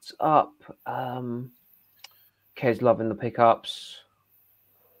marked up. Kez loving the pickups.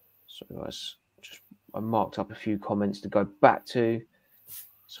 So guys, I marked up a few comments to go back to,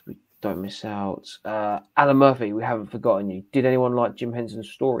 so we don't miss out. Alan Murphy, we haven't forgotten you. Did anyone like Jim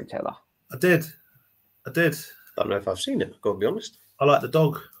Henson's Storyteller? I did. I don't know if I've seen it. I've got to be honest. I like the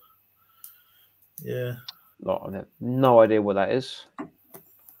dog. Yeah. I have no idea what that is,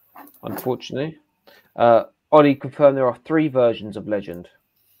 unfortunately. Ollie confirmed there are 3 versions of Legend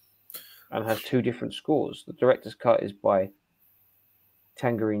and has 2 different scores. The director's cut is by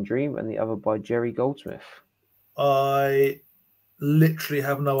Tangerine Dream and the other by Jerry Goldsmith. I literally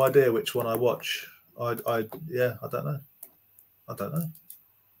have no idea which one I watch. I don't know. I don't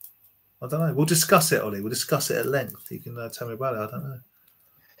know. We'll discuss it, Ollie. We'll discuss it at length. You can tell me about it. I don't know.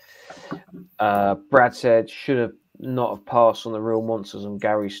 Brad said should have not have passed on the Real Monsters on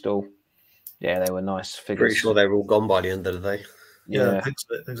Gary's stall. Yeah, they were nice figures. Pretty sure they were all gone by the end of the day. Yeah, I think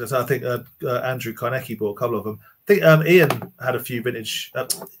so. I think Andrew Karnecki bought a couple of them. I think Ian had a few vintage.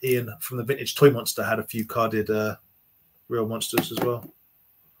 Ian from the Vintage Toy Monster had a few carded Real Monsters as well.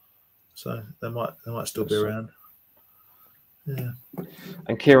 So they might still be around. Yeah.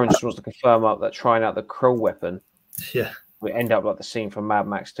 And Kieran just wants to confirm up that trying out the Krill weapon. Yeah. We end up like the scene from Mad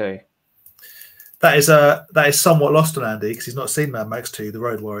Max 2. That is somewhat lost on Andy because he's not seen Mad Max 2, The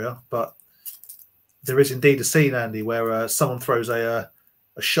Road Warrior, but there is indeed a scene, Andy, where someone throws a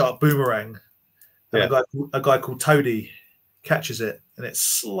sharp boomerang, and a guy called Toady catches it, and it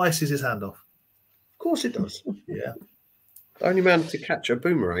slices his hand off. Of course it does. Yeah. The only man to catch a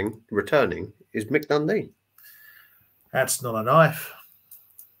boomerang returning is Mick Dundee. That's not a knife.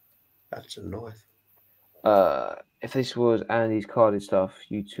 That's a knife. If this was Andy's carded stuff,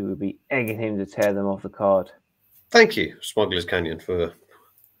 you two would be egging him to tear them off the card. Thank you, Smuggler's Canyon, for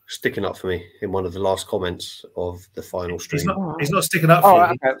sticking up for me in one of the last comments of the final stream. He's not sticking up for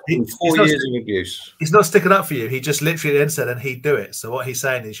you. Okay. 4 years of abuse. He's not sticking up for you. He just literally then said, and he'd do it. So what he's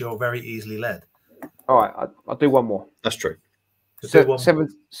saying is you're very easily led. All right, I'll do one more. That's true.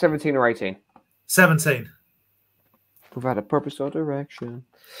 17 or 18? 17. Provide a purpose or direction.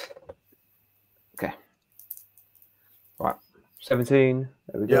 Okay. All right. 17.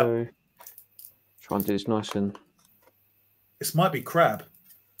 There we go. Try and do this nice and... This might be crab.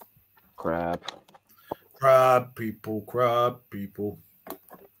 Crab people.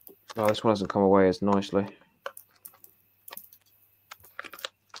 Oh, this one hasn't come away as nicely.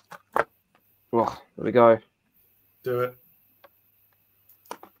 Oh, there we go. Do it.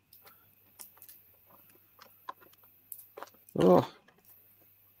 Oh,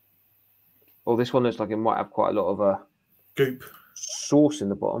 this one looks like it might have quite a lot of goop sauce in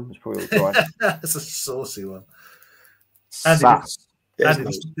the bottom. It's probably all dry. That's a saucy one. Andy,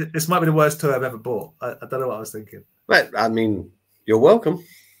 this might be the worst toy I've ever bought. I don't know what I was thinking. Well, I mean, you're welcome.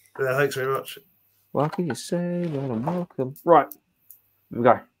 Yeah, thanks very much. What can you say? Well, I'm welcome. Right. Here we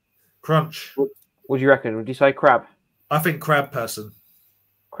go. Crunch. What do you reckon? Would you say crab? I think crab person.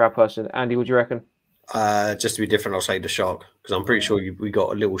 Crab person. Andy, what do you reckon? Just to be different, I'll say the shark, because I'm pretty sure we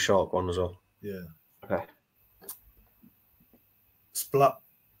got a little shark one as well. Yeah. Okay. Splut.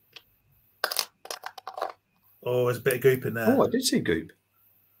 Oh, there's a bit of goop in there. Oh, I did see goop.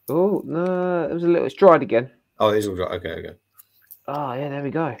 Oh no, it was a little. It's dried again. Oh, it is all right. Okay, okay. Oh yeah, there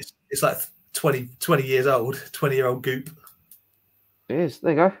we go. It's like 20 years old, 20-year-old goop. It is.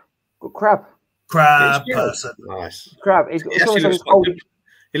 There you go. Got crab. Crab It's person. nice. Crab. It's It actually looks quite good.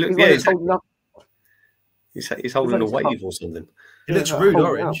 He looks, yeah, he's holding up. he's holding a wave or something. It looks rude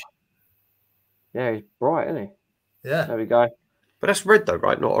orange. Yeah, he's bright, isn't he? Yeah. There we go. But that's red though,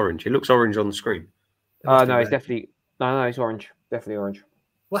 right? Not orange. It looks orange on the screen. No, he's definitely no, he's orange. Definitely orange.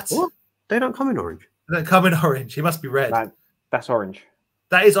 What? They don't come in orange. They don't come in orange. He must be red. No, that's orange.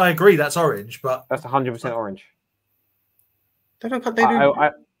 That is, I agree, that's orange, but That's 100% orange. They don't come. They do.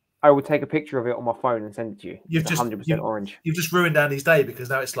 I will take a picture of it on my phone and send it to you. You've It's just 100% orange. You've just ruined Andy's day because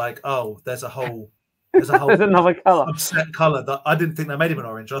now it's like, oh, there's another color. upset color that I didn't think they made him an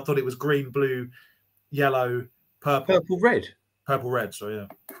orange. I thought it was green, blue, yellow, purple, purple, red. So yeah,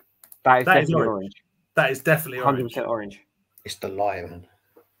 That is definitely orange. That is definitely 100% orange. It's the light, man.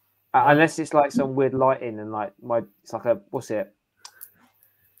 Unless it's like some weird lighting and like it's like a what's it?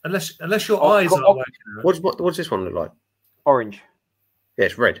 Unless your eyes are working. What's this one look like? Orange. Yeah,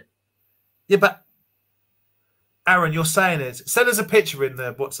 it's red. Yeah, but Aaron, you're saying it. Send us a picture in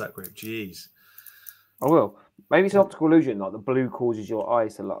the WhatsApp group. Jeez. I will. Maybe it's an optical illusion. Like the blue causes your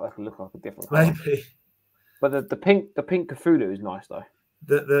eyes to look like a different color. Maybe. But the pink Cthulhu is nice though.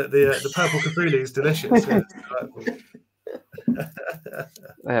 The purple Cthulhu is delicious. Yeah,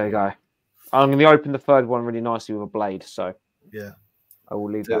 there we go. I'm going to open the third one really nicely with a blade. So yeah, I will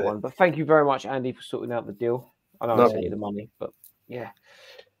leave that one. But thank you very much, Andy, for sorting out the deal. I know I sent you the money, but yeah,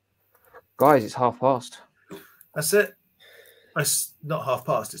 guys, it's past. That's it. It's not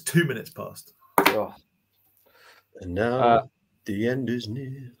past. It's 2 minutes past. Oh. And now the end is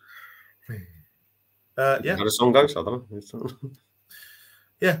near. Yeah. How the song goes, I don't know.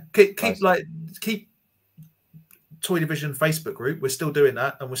 Yeah, keep Toy Division Facebook group. We're still doing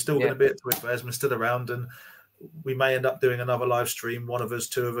that, and we're still going to be at Toy Fairs. And we're still around, and we may end up doing another live stream. One of us,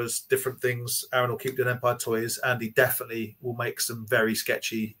 two of us, different things. Aaron will keep doing Empire Toys. Andy definitely will make some very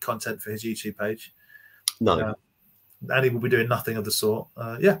sketchy content for his YouTube page. No, Andy will be doing nothing of the sort.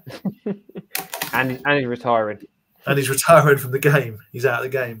 Yeah, and he's retiring. And he's retiring from the game. He's out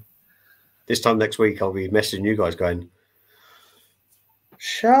of the game. This time next week, I'll be messaging you guys going,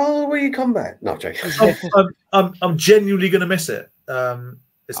 "Shall we come back?" No, Jake. I'm genuinely going to miss it. In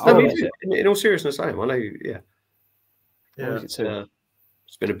all seriousness, I am. I know. Yeah. It's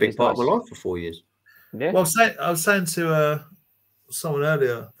been a big part of my life for 4 years. Yeah. Well, I was saying to someone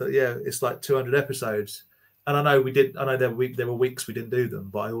earlier that it's like 200 episodes, and I know we did. I know there were weeks we didn't do them,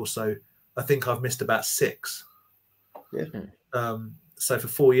 but I think I've missed about 6. Yeah. So for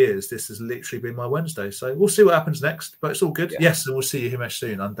 4 years, this has literally been my Wednesday. So we'll see what happens next, but it's all good. Yeah. Yes, and we'll see you, Himesh,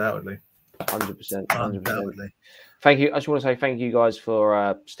 soon, undoubtedly. 100%. Undoubtedly. Thank you. I just want to say thank you guys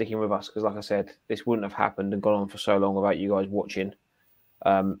for sticking with us because, like I said, this wouldn't have happened and gone on for so long without you guys watching.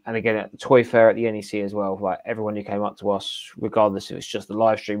 And again, at the Toy Fair at the NEC as well, like everyone who came up to us, regardless if it's just the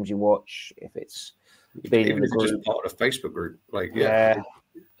live streams you watch, if it's being in the group, just part of the Facebook group,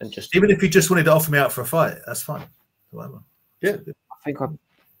 and just even if you just wanted to offer me out for a fight, that's fine. Whatever. Yeah. I think I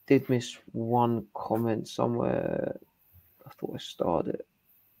did miss one comment somewhere. I thought I started it.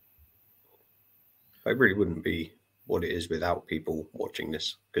 It really wouldn't be what it is without people watching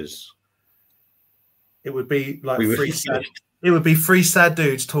this, because it would be like it would be 3 sad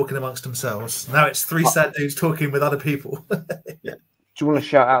dudes talking amongst themselves. Now it's 3 sad dudes talking with other people. Yeah. Do you want to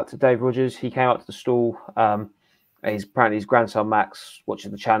shout out to Dave Rogers? He came out to the stall. Apparently his grandson Max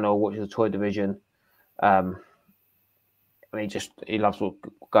watches the channel, watches the Toy Division. And he loves what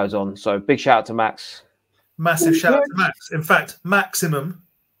goes on. So big shout out to Max. Massive shout out to Max. In fact, maximum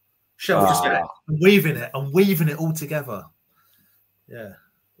shout out to I'm weaving it all together. Yeah,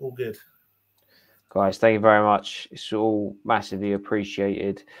 all good. Guys, thank you very much. It's all massively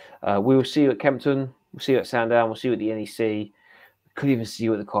appreciated. We will see you at Kempton. We'll see you at Sandown. We'll see you at the NEC. We could even see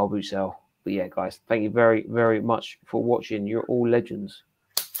you at the car boot sale. But yeah, guys, thank you very, very much for watching. You're all legends.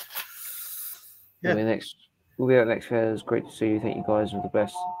 Yeah. We'll be at the next fair. It's great to see you. Thank you guys are the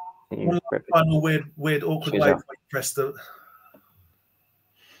best. Final weird, awkward way to press the.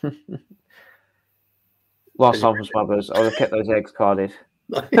 Last time from Smothers, I would have kept those eggs carded.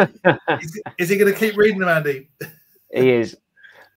 Is he going to keep reading them, Andy? He is.